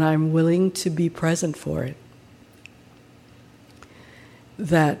 and I'm willing to be present for it.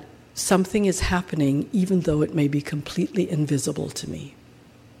 That something is happening even though it may be completely invisible to me.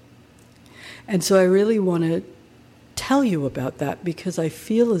 And so I really want to tell you about that, because I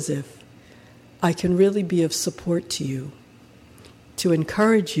feel as if I can really be of support to you, to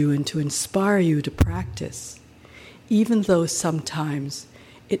encourage you and to inspire you to practice, even though sometimes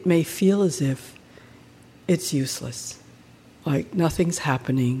it may feel as if it's useless, like nothing's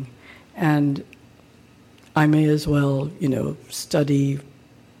happening, and I may as well, study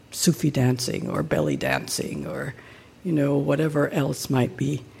Sufi dancing or belly dancing or, whatever else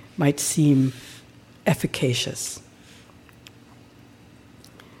might seem efficacious.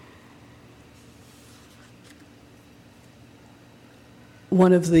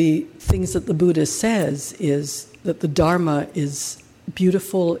 One of the things that the Buddha says is that the Dharma is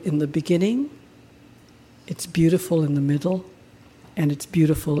beautiful in the beginning, it's beautiful in the middle, and it's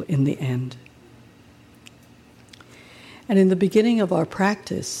beautiful in the end. And in the beginning of our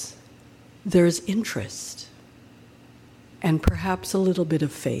practice, there's interest and perhaps a little bit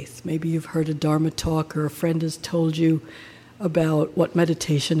of faith. Maybe you've heard a Dharma talk, or a friend has told you about what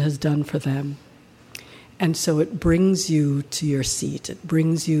meditation has done for them. And so it brings you to your seat. It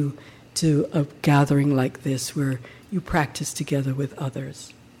brings you to a gathering like this where you practice together with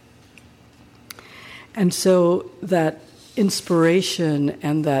others. And so that inspiration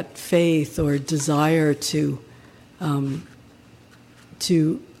and that faith or desire to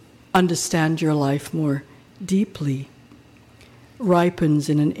understand your life more deeply ripens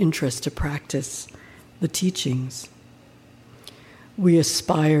in an interest to practice the teachings. We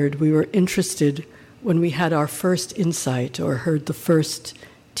were interested when we had our first insight or heard the first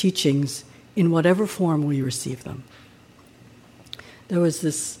teachings in whatever form we received them. There was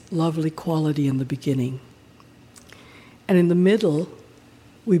this lovely quality in the beginning. And in the middle,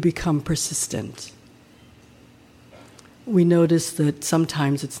 we become persistent. We notice that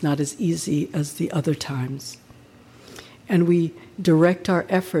sometimes it's not as easy as the other times. And we direct our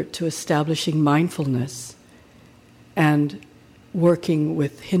effort to establishing mindfulness and working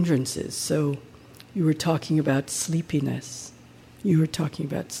with hindrances. So you were talking about sleepiness.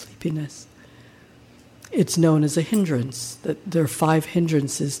 It's known as a hindrance, that there are 5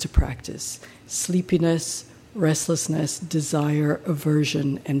 hindrances to practice: sleepiness, restlessness, desire,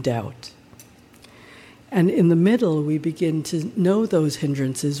 aversion, and doubt. And in the middle, we begin to know those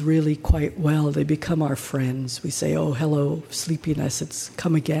hindrances really quite well. They become our friends. We say, oh, hello, sleepiness, it's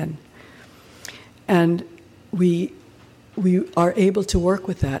come again. And we are able to work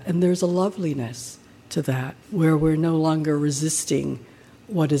with that. And there's a loveliness to that, where we're no longer resisting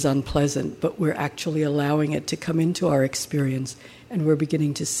what is unpleasant, but we're actually allowing it to come into our experience, and we're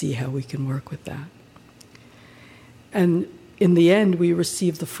beginning to see how we can work with that. And in the end, we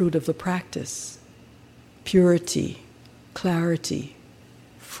receive the fruit of the practice: purity, clarity,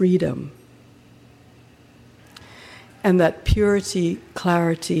 freedom. And that purity,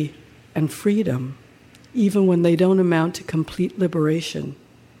 clarity, and freedom, even when they don't amount to complete liberation,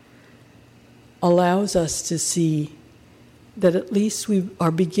 allows us to see that at least we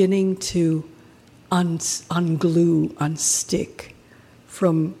are beginning to unstick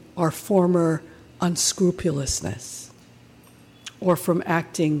from our former unscrupulousness or from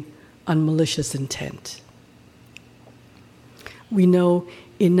acting on malicious intent. We know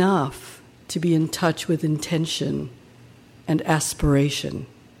enough to be in touch with intention and aspiration,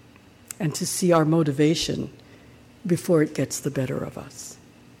 and to see our motivation before it gets the better of us.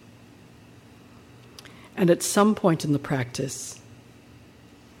 And at some point in the practice,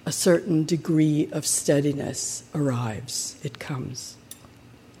 a certain degree of steadiness arrives, it comes.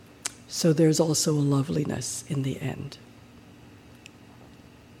 So there's also a loveliness in the end.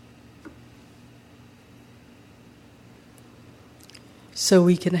 So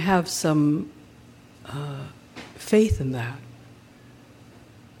we can have some faith in that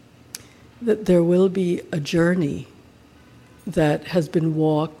there will be a journey that has been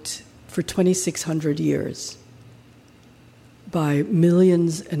walked for 2,600 years by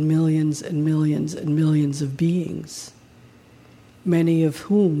millions and millions and millions and millions of beings, many of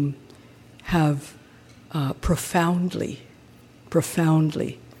whom have profoundly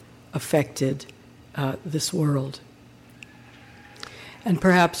affected this world. And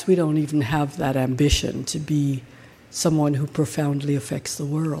perhaps we don't even have that ambition to be someone who profoundly affects the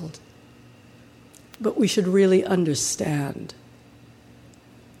world. But we should really understand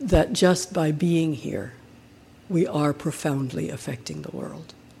that just by being here, we are profoundly affecting the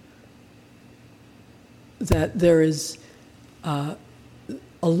world. That there is an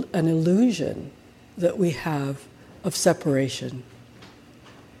illusion that we have of separation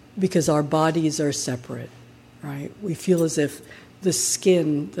because our bodies are separate, right? We feel as if the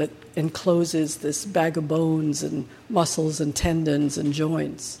skin that encloses this bag of bones and muscles and tendons and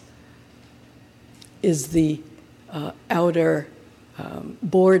joints is the outer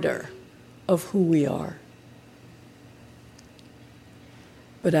border of who we are.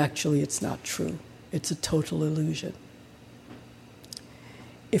 But actually it's not true. It's a total illusion.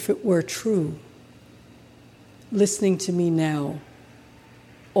 If it were true, listening to me now,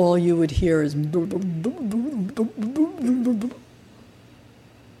 all you would hear is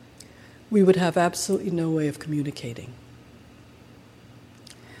we would have absolutely no way of communicating.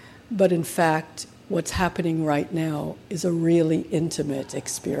 But in fact, what's happening right now is a really intimate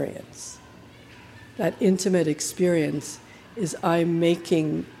experience. That intimate experience is I'm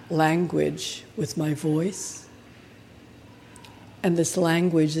making language with my voice, and this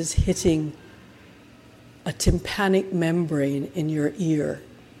language is hitting a tympanic membrane in your ear,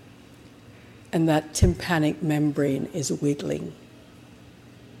 and that tympanic membrane is wiggling.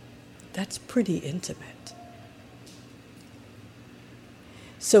 That's pretty intimate.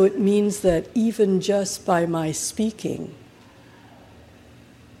 So it means that even just by my speaking,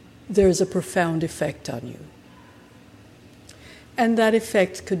 there's a profound effect on you. And that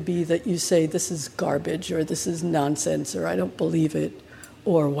effect could be that you say, this is garbage, or this is nonsense, or I don't believe it,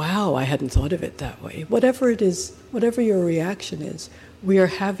 or wow, I hadn't thought of it that way. Whatever it is, whatever your reaction is, we are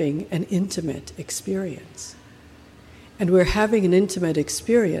having an intimate experience. And we're having an intimate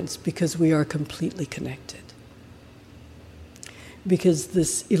experience because we are completely connected. Because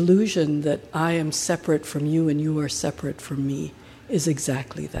this illusion that I am separate from you and you are separate from me is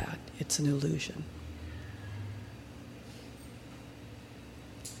exactly that. It's an illusion.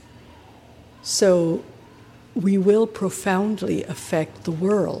 So we will profoundly affect the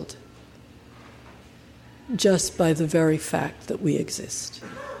world just by the very fact that we exist.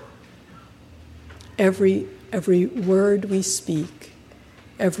 Every word we speak,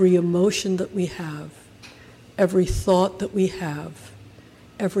 every emotion that we have, every thought that we have,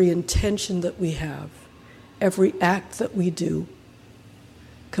 every intention that we have, every act that we do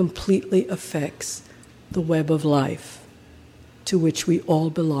completely affects the web of life to which we all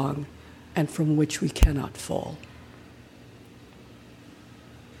belong and from which we cannot fall.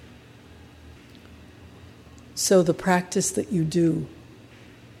 So the practice that you do,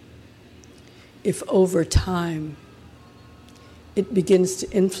 if over time it begins to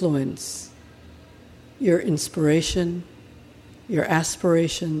influence your inspiration, your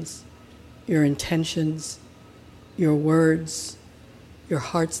aspirations, your intentions, your words, your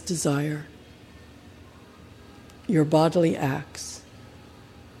heart's desire, your bodily acts,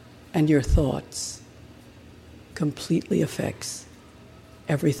 and your thoughts, completely affects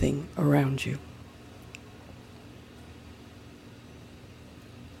everything around you.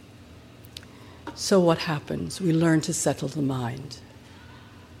 So what happens? We learn to settle the mind.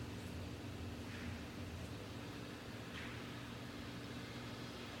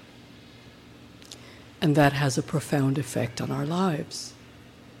 And that has a profound effect on our lives.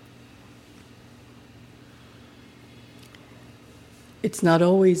 It's not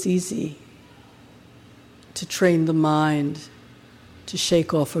always easy to train the mind to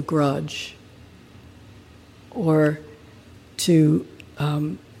shake off a grudge or to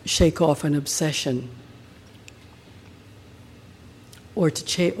shake off an obsession or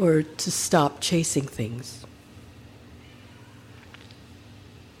to stop chasing things.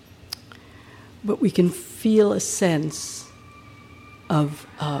 But we can feel a sense of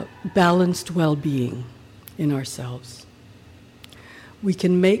balanced well-being in ourselves. We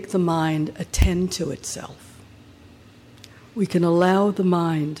can make the mind attend to itself. We can allow the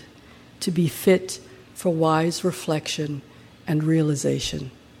mind to be fit for wise reflection and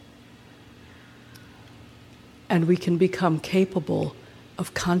realization. And we can become capable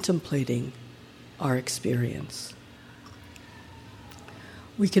of contemplating our experience.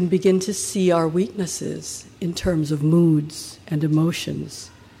 We can begin to see our weaknesses in terms of moods and emotions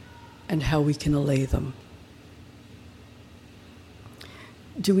and how we can allay them.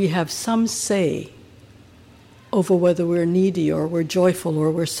 Do we have some say over whether we're needy or we're joyful or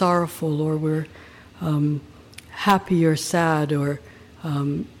we're sorrowful or we're happy or sad or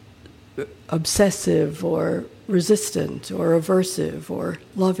obsessive or resistant or aversive or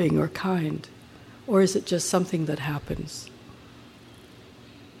loving or kind? Or is it just something that happens?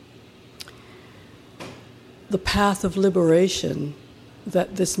 The path of liberation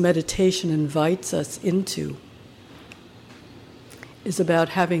that this meditation invites us into is about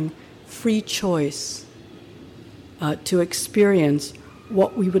having free choice to experience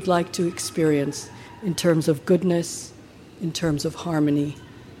what we would like to experience in terms of goodness, in terms of harmony,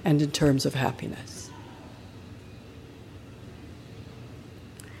 and in terms of happiness.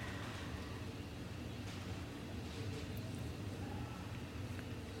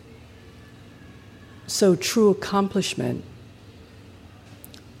 So true accomplishment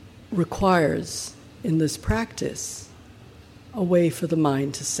requires, in this practice, a way for the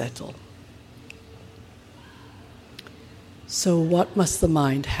mind to settle. So what must the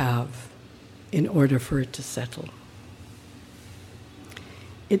mind have in order for it to settle?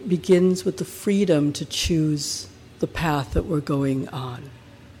 It begins with the freedom to choose the path that we're going on.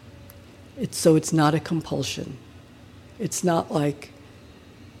 It's not a compulsion. It's not like,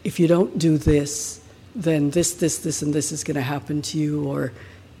 if you don't do this, then this, and this is going to happen to you, or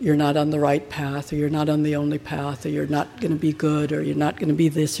you're not on the right path, or you're not on the only path, or you're not going to be good, or you're not going to be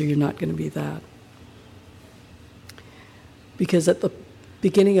this, or you're not going to be that. Because at the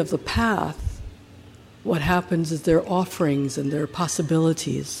beginning of the path, what happens is there are offerings and there are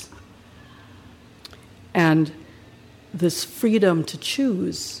possibilities. And this freedom to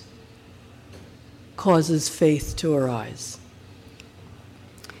choose causes faith to arise.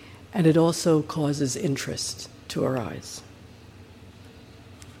 And it also causes interest to arise.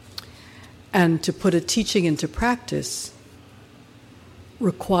 And to put a teaching into practice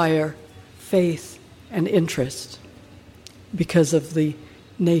require faith and interest because of the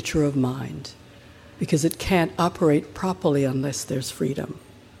nature of mind, because it can't operate properly unless there's freedom.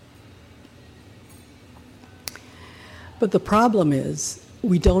 But the problem is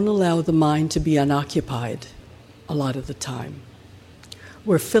we don't allow the mind to be unoccupied a lot of the time.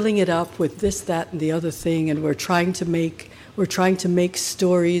 We're filling it up with this, that, and the other thing, and we're trying to make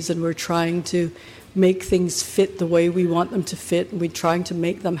stories, and we're trying to make things fit the way we want them to fit, and we're trying to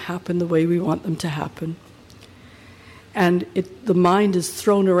make them happen the way we want them to happen. And the mind is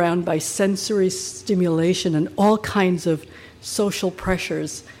thrown around by sensory stimulation and all kinds of social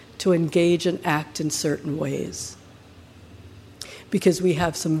pressures to engage and act in certain ways. Because we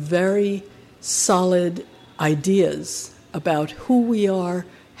have some very solid ideas about who we are,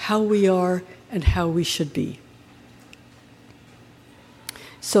 and how we should be.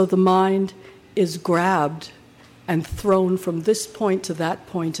 So the mind is grabbed and thrown from this point to that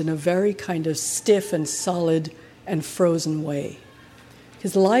point in a very kind of stiff and solid and frozen way.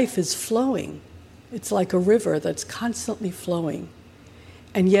 Because life is flowing. It's like a river that's constantly flowing.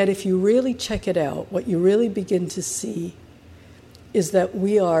 And yet if you really check it out, what you really begin to see is that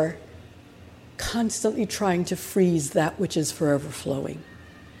we are constantly trying to freeze that which is forever flowing.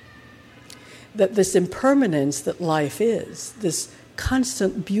 That this impermanence that life is, this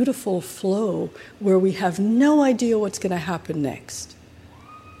constant beautiful flow where we have no idea what's going to happen next,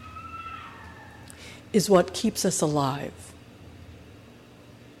 is what keeps us alive.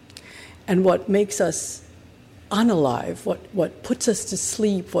 And what makes us unalive, what puts us to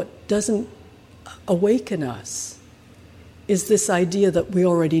sleep, what doesn't awaken us, is this idea that we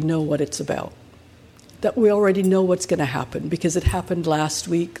already know what it's about. That we already know what's going to happen because it happened last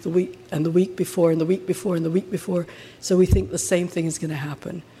week, the week before, and the week before, and the week before, so we think the same thing is going to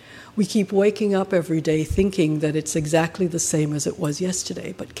happen. We keep waking up every day thinking that it's exactly the same as it was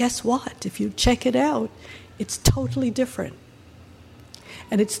yesterday. But guess what? If you check it out, it's totally different.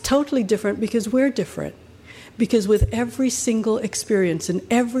 And it's totally different because we're different. Because with every single experience, in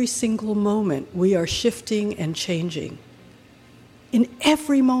every single moment, we are shifting and changing. In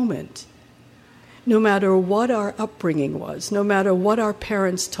every moment. No matter what our upbringing was, no matter what our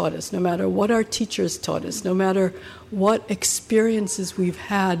parents taught us, no matter what our teachers taught us, no matter what experiences we've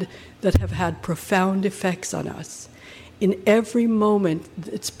had that have had profound effects on us, in every moment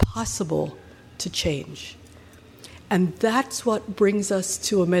it's possible to change. And that's what brings us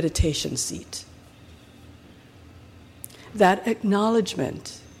to a meditation seat. That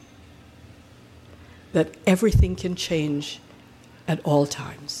acknowledgement that everything can change at all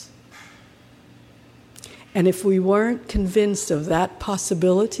times. And if we weren't convinced of that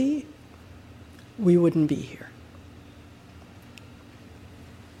possibility, we wouldn't be here.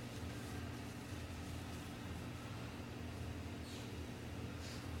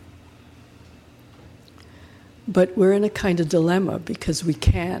 But we're in a kind of dilemma because we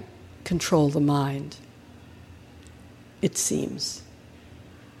can't control the mind, it seems.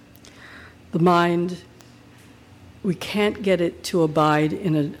 The mind, we can't get it to abide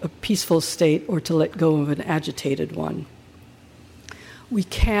in a peaceful state or to let go of an agitated one. We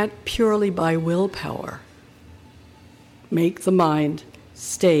can't purely by willpower make the mind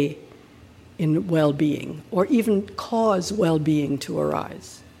stay in well-being or even cause well-being to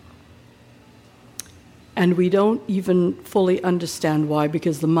arise. And we don't even fully understand why,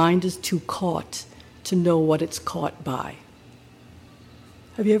 because the mind is too caught to know what it's caught by.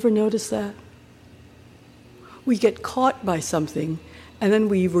 Have you ever noticed that? We get caught by something, and then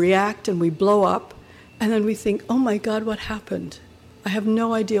we react and we blow up, and then we think, oh my God, what happened? I have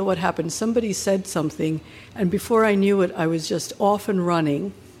no idea what happened. Somebody said something, and before I knew it, I was just off and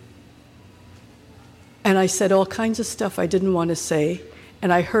running, and I said all kinds of stuff I didn't want to say,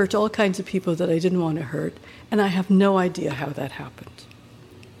 and I hurt all kinds of people that I didn't want to hurt, and I have no idea how that happened.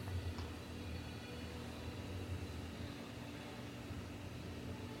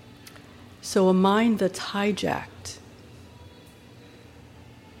 So a mind that's hijacked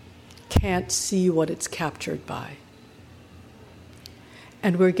can't see what it's captured by.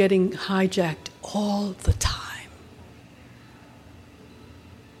 And we're getting hijacked all the time.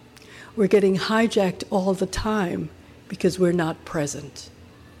 We're getting hijacked all the time because we're not present.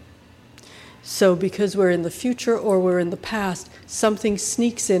 So because we're in the future or we're in the past, something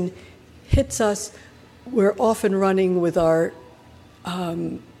sneaks in, hits us, we're often running with our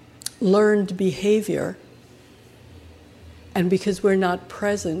learned behavior, and because we're not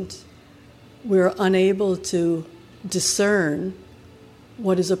present, we're unable to discern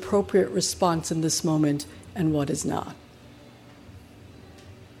what is appropriate response in this moment and what is not.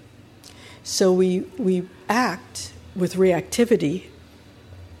 So we act with reactivity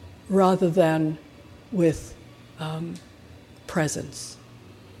rather than with presence.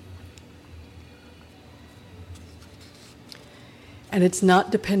 And it's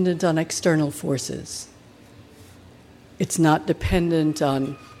not dependent on external forces. It's not dependent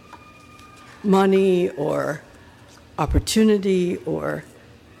on money or opportunity or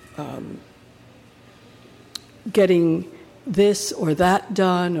getting this or that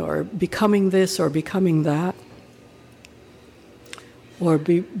done or becoming this or becoming that, or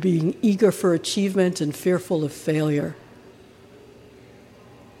being eager for achievement and fearful of failure.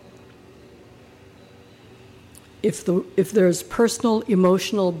 If there's personal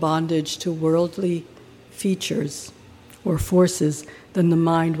emotional bondage to worldly features or forces, then the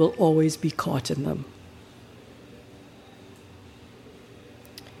mind will always be caught in them.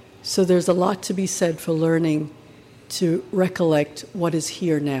 So there's a lot to be said for learning to recollect what is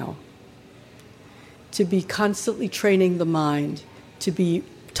here now. To be constantly training the mind to be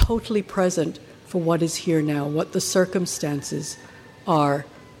totally present for what is here now, what the circumstances are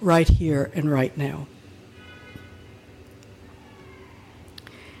right here and right now.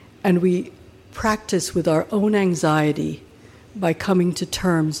 And we practice with our own anxiety by coming to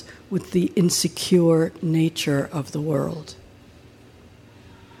terms with the insecure nature of the world.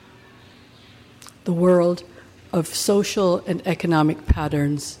 The world of social and economic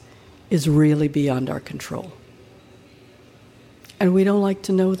patterns is really beyond our control. And we don't like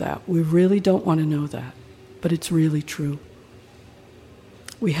to know that. We really don't want to know that. But it's really true.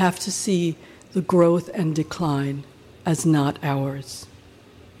 We have to see the growth and decline as not ours.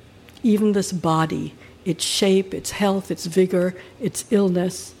 Even this body, its shape, its health, its vigor, its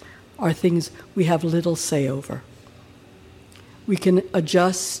illness, are things we have little say over. We can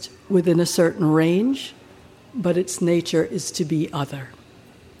adjust within a certain range, but its nature is to be other.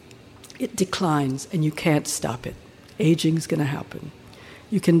 It declines, and you can't stop it. Aging's going to happen.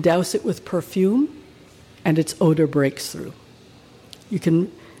 You can douse it with perfume, and its odor breaks through. You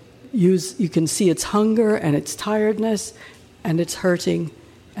can see its hunger and its tiredness and its hurting,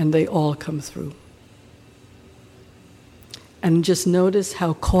 and they all come through. And just notice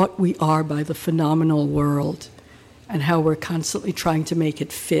how caught we are by the phenomenal world and how we're constantly trying to make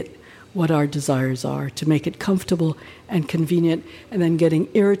it fit what our desires are, to make it comfortable and convenient, and then getting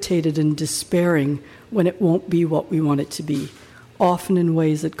irritated and despairing when it won't be what we want it to be, often in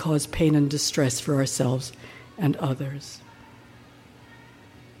ways that cause pain and distress for ourselves and others.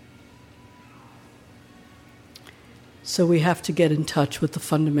 So we have to get in touch with the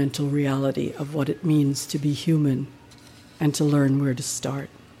fundamental reality of what it means to be human and to learn where to start.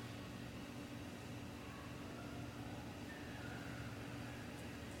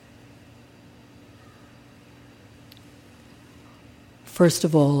 First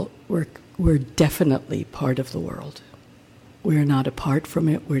of all, we're definitely part of the world. We're not apart from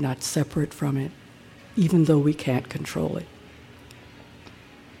it, we're not separate from it, even though we can't control it.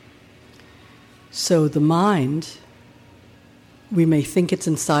 So the mind, we may think it's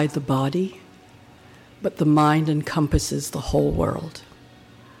inside the body, but the mind encompasses the whole world.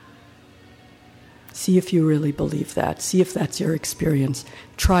 See if you really believe that. See if that's your experience.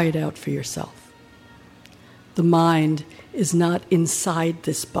 Try it out for yourself. The mind is not inside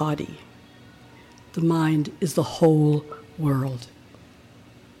this body. The mind is the whole world.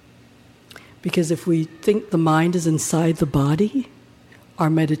 Because if we think the mind is inside the body, our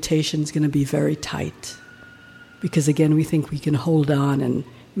meditation is going to be very tight. Because again, we think we can hold on and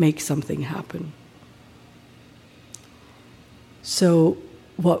make something happen. So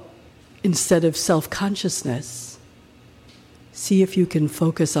instead of self-consciousness, see if you can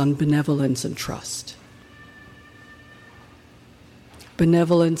focus on benevolence and trust.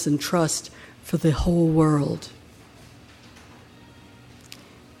 Benevolence and trust for the whole world.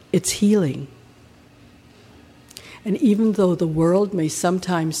 It's healing. And even though the world may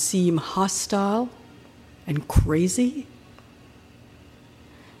sometimes seem hostile and crazy,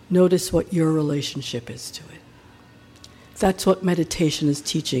 notice what your relationship is to it. That's what meditation is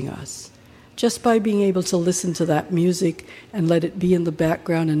teaching us. Just by being able to listen to that music and let it be in the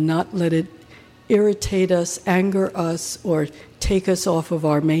background and not let it irritate us, anger us, or take us off of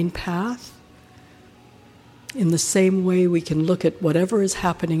our main path, in the same way we can look at whatever is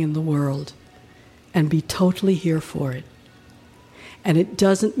happening in the world and be totally here for it. And it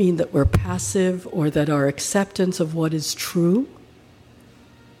doesn't mean that we're passive or that our acceptance of what is true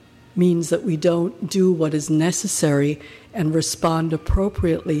means that we don't do what is necessary and respond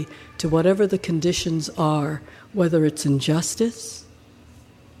appropriately to whatever the conditions are, whether it's injustice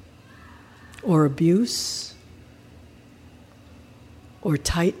or abuse or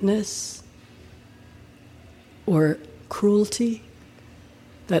tightness or cruelty,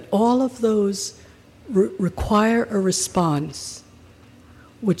 that all of those require a response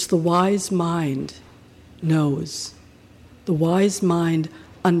which the wise mind knows. The wise mind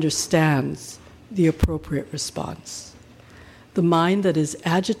understands the appropriate response. The mind that is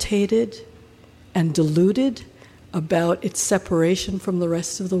agitated and deluded about its separation from the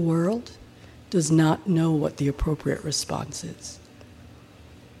rest of the world does not know what the appropriate response is.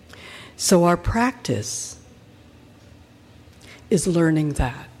 So our practice is learning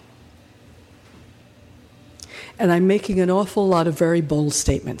that. And I'm making an awful lot of very bold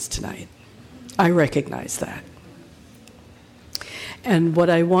statements tonight. I recognize that. And what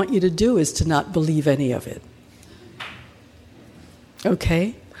I want you to do is to not believe any of it.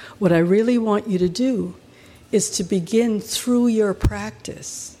 Okay? What I really want you to do is to begin through your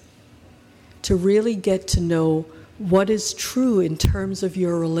practice to really get to know what is true in terms of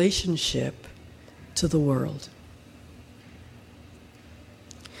your relationship to the world.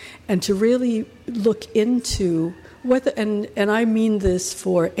 And to really look into whether, and I mean this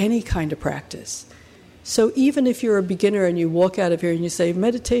for any kind of practice. So even if you're a beginner and you walk out of here and you say,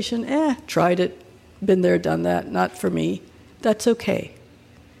 meditation, tried it, been there, done that, not for me, that's okay.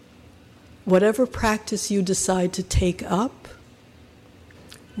 Whatever practice you decide to take up,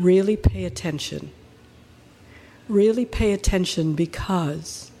 really pay attention. Really pay attention,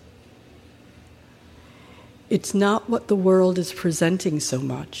 because it's not what the world is presenting so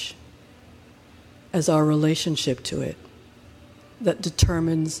much as our relationship to it that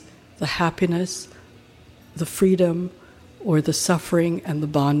determines the happiness, the freedom, or the suffering and the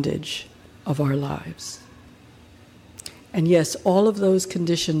bondage of our lives. And yes, all of those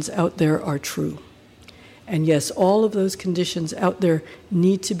conditions out there are true. And yes, all of those conditions out there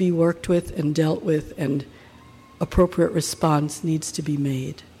need to be worked with and dealt with, and appropriate response needs to be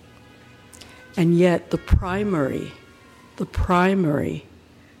made. And yet the primary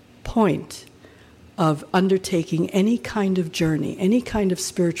point of undertaking any kind of journey, any kind of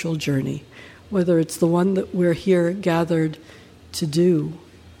spiritual journey, whether it's the one that we're here gathered to do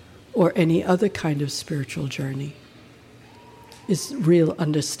or any other kind of spiritual journey, is real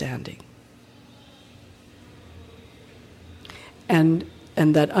understanding. And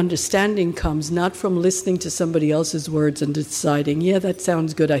that understanding comes not from listening to somebody else's words and deciding, yeah, that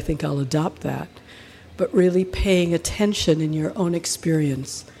sounds good, I think I'll adopt that, but really paying attention in your own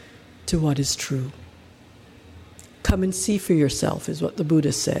experience to what is true. Come and see for yourself is what the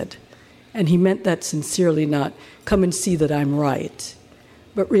Buddha said. And he meant that sincerely, not come and see that I'm right,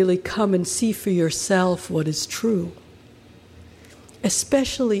 but really come and see for yourself what is true,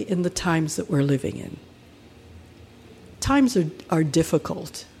 especially in the times that we're living in. Times are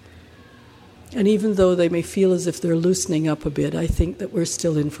difficult. And even though they may feel as if they're loosening up a bit, I think that we're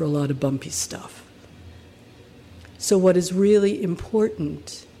still in for a lot of bumpy stuff. So what is really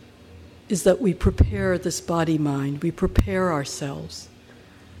important is that we prepare this body-mind, we prepare ourselves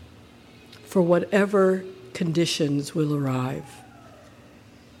for whatever conditions will arrive,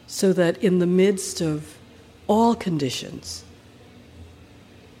 so that in the midst of all conditions,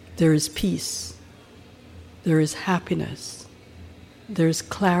 there is peace, there is happiness, there's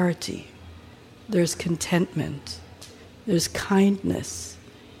clarity, there's contentment, there's kindness,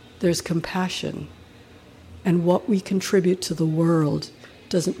 there's compassion, and what we contribute to the world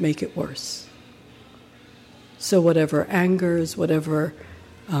doesn't make it worse. So whatever angers, whatever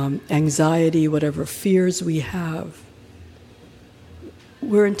anxiety, whatever fears we have,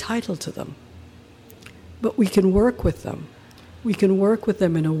 we're entitled to them. But we can work with them. We can work with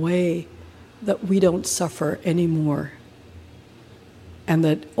them in a way that we don't suffer anymore, and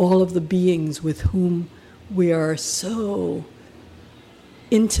that all of the beings with whom we are so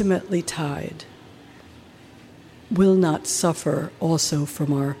intimately tied will not suffer also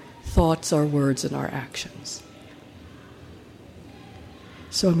from our thoughts, our words, and our actions.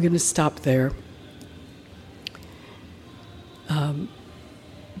 So I'm going to stop there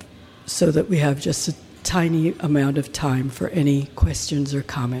so that we have just a tiny amount of time for any questions or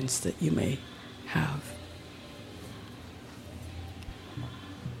comments that you may have.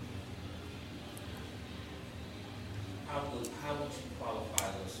 How would you qualify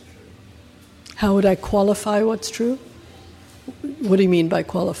what's true? How would I qualify what's true? What do you mean by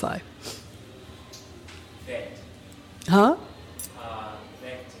qualify? Vet. Huh?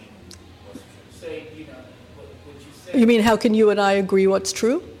 Vetting what's true. Say, what you said. You mean how can you and I agree what's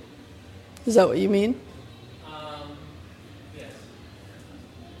true? Is that what you mean? Yes.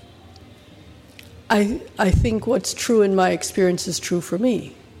 I think what's true in my experience is true for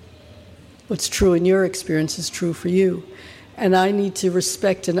me. What's true in your experience is true for you. And I need to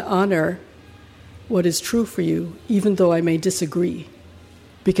respect and honor what is true for you, even though I may disagree,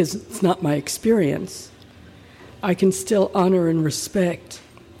 because it's not my experience. I can still honor and respect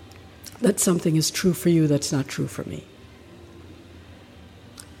that something is true for you that's not true for me.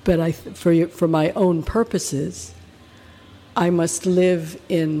 But for my own purposes, I must live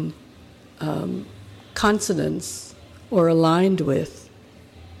in consonance or aligned with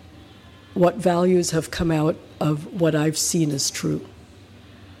what values have come out of what I've seen as true.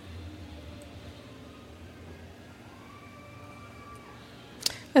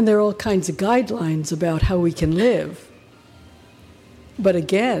 And there are all kinds of guidelines about how we can live. But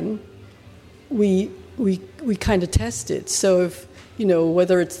again, we kind of test it. So if,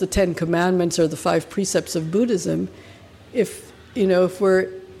 whether it's the 10 Commandments or the 5 precepts of Buddhism, if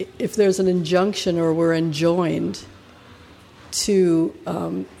there's an injunction or we're enjoined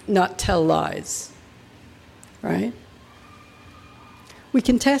to not tell lies, right? We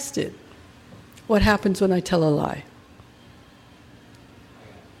can test it. What happens when I tell a lie?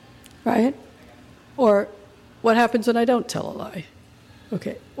 Right? Or what happens when I don't tell a lie?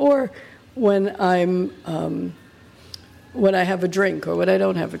 Okay. Or when when I have a drink, or when I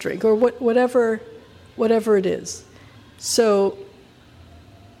don't have a drink, or whatever it is. So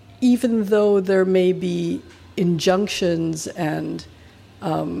even though there may be injunctions and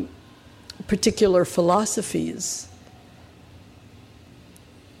particular philosophies,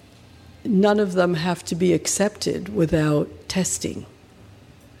 none of them have to be accepted without testing.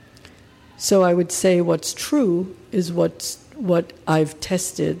 So I would say what's true is what I've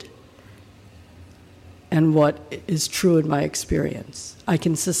tested and what is true in my experience. I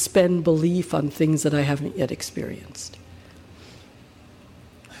can suspend belief on things that I haven't yet experienced.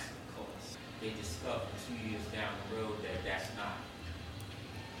 They discover 2 years down the road that that's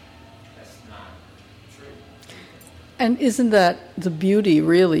not true. And isn't that the beauty,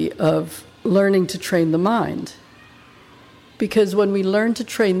 really, of learning to train the mind? Because when we learn to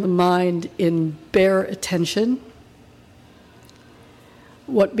train the mind in bare attention,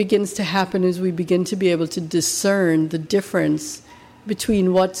 what begins to happen is we begin to be able to discern the difference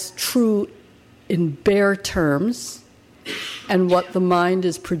between what's true in bare terms and what the mind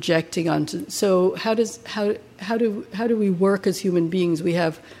is projecting onto. So how do we work as human beings? We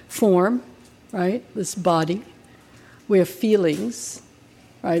have form, right? This body. We have feelings,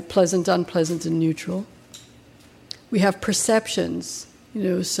 right? Pleasant, unpleasant, and neutral. We have perceptions,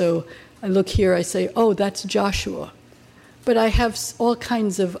 so I look here, I say, oh, that's Joshua. But I have all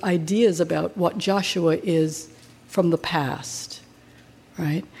kinds of ideas about what Joshua is from the past,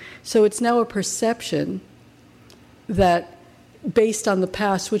 right? So it's now a perception that, based on the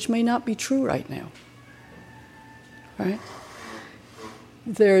past, which may not be true right now, right?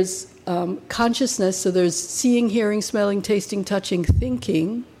 There's consciousness, so there's seeing, hearing, smelling, tasting, touching,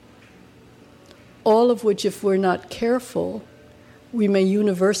 thinking, all of which, if we're not careful, we may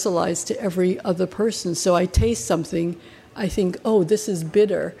universalize to every other person. So I taste something, I think, oh, this is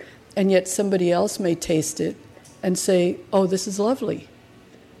bitter, and yet somebody else may taste it and say, oh, this is lovely,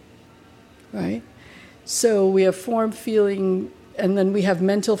 right? So we have form, feeling, and then we have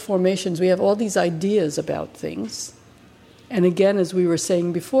mental formations. We have all these ideas about things. And again, as we were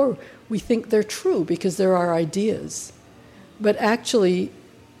saying before, we think they're true because they're our ideas. But actually,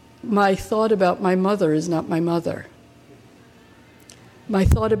 my thought about my mother is not my mother. My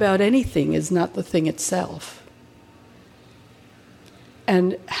thought about anything is not the thing itself.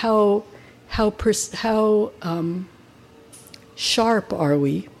 And how sharp are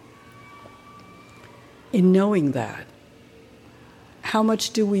we in knowing that? How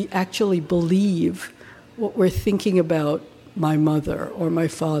much do we actually believe what we're thinking about my mother or my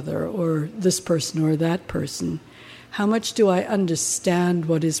father or this person or that person? How much do I understand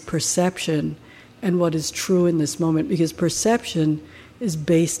what is perception and what is true in this moment? Because perception is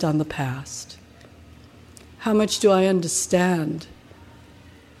based on the past. How much do I understand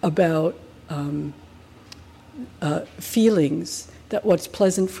about feelings, that what's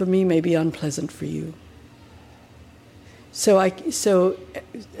pleasant for me may be unpleasant for you? So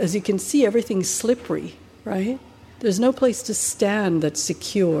as you can see, everything's slippery, right? There's no place to stand that's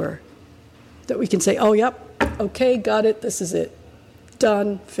secure, that we can say, oh, yep, okay, got it, this is it.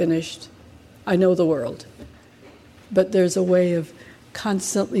 Done, finished. I know the world. But there's a way of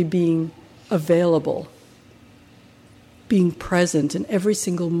constantly being available, being present in every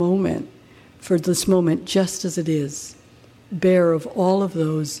single moment for this moment just as it is, bare of all of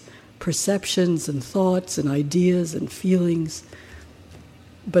those perceptions and thoughts and ideas and feelings.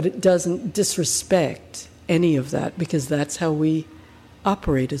 But it doesn't disrespect any of that, because that's how we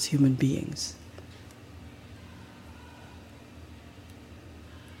operate as human beings.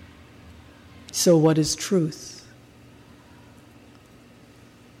 So what is truth?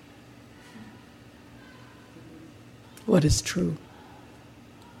 What is true?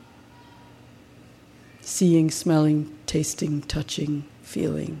 Seeing, smelling, tasting, touching,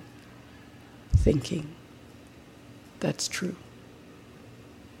 feeling, thinking. That's true.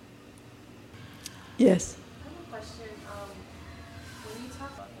 Yes? I have a question. When you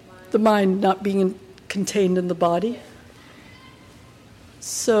talk about The mind not being contained in the body.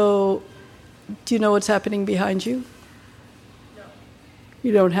 So, do you know what's happening behind you? No.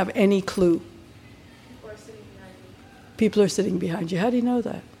 You don't have any clue. People are sitting behind me People are sitting behind you. How do you know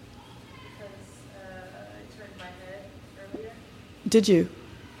that? because I turned my head earlier. Did you?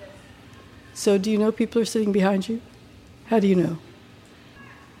 Yes. So do you know people are sitting behind you? How do you know?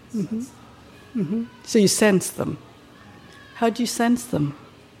 So you sense them. How do you sense them?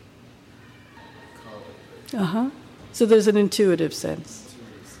 So there's an intuitive sense.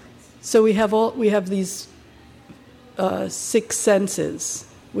 So we have these 6 senses,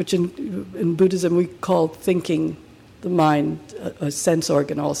 which in Buddhism we call thinking, the mind, a sense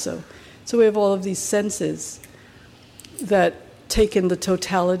organ also. So we have all of these senses that take in the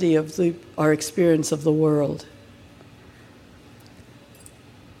totality of our experience of the world.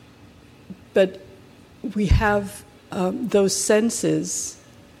 But we have those senses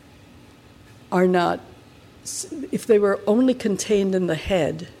are not, if they were only contained in the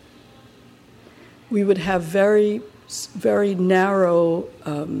head, we would have very, very narrow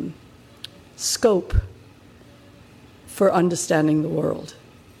scope for understanding the world.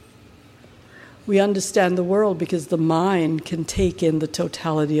 We understand the world because the mind can take in the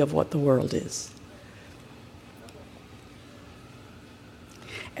totality of what the world is.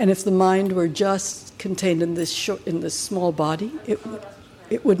 And if the mind were just contained in this small body,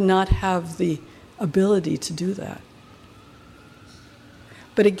 it would not have the ability to do that.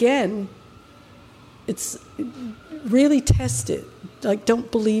 But again, it's really test it. Like,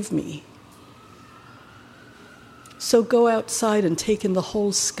 don't believe me. So go outside and take in the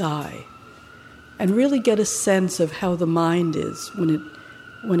whole sky and really get a sense of how the mind is when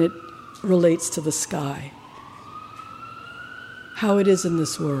it relates to the sky, how it is in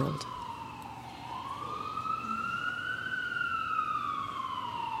this world.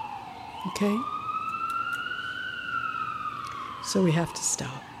 Okay? So we have to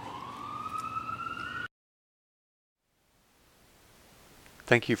stop.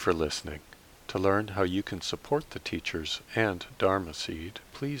 Thank you for listening. To learn how you can support the teachers and Dharma Seed,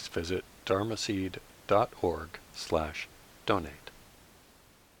 please visit dharmaseed.org/donate.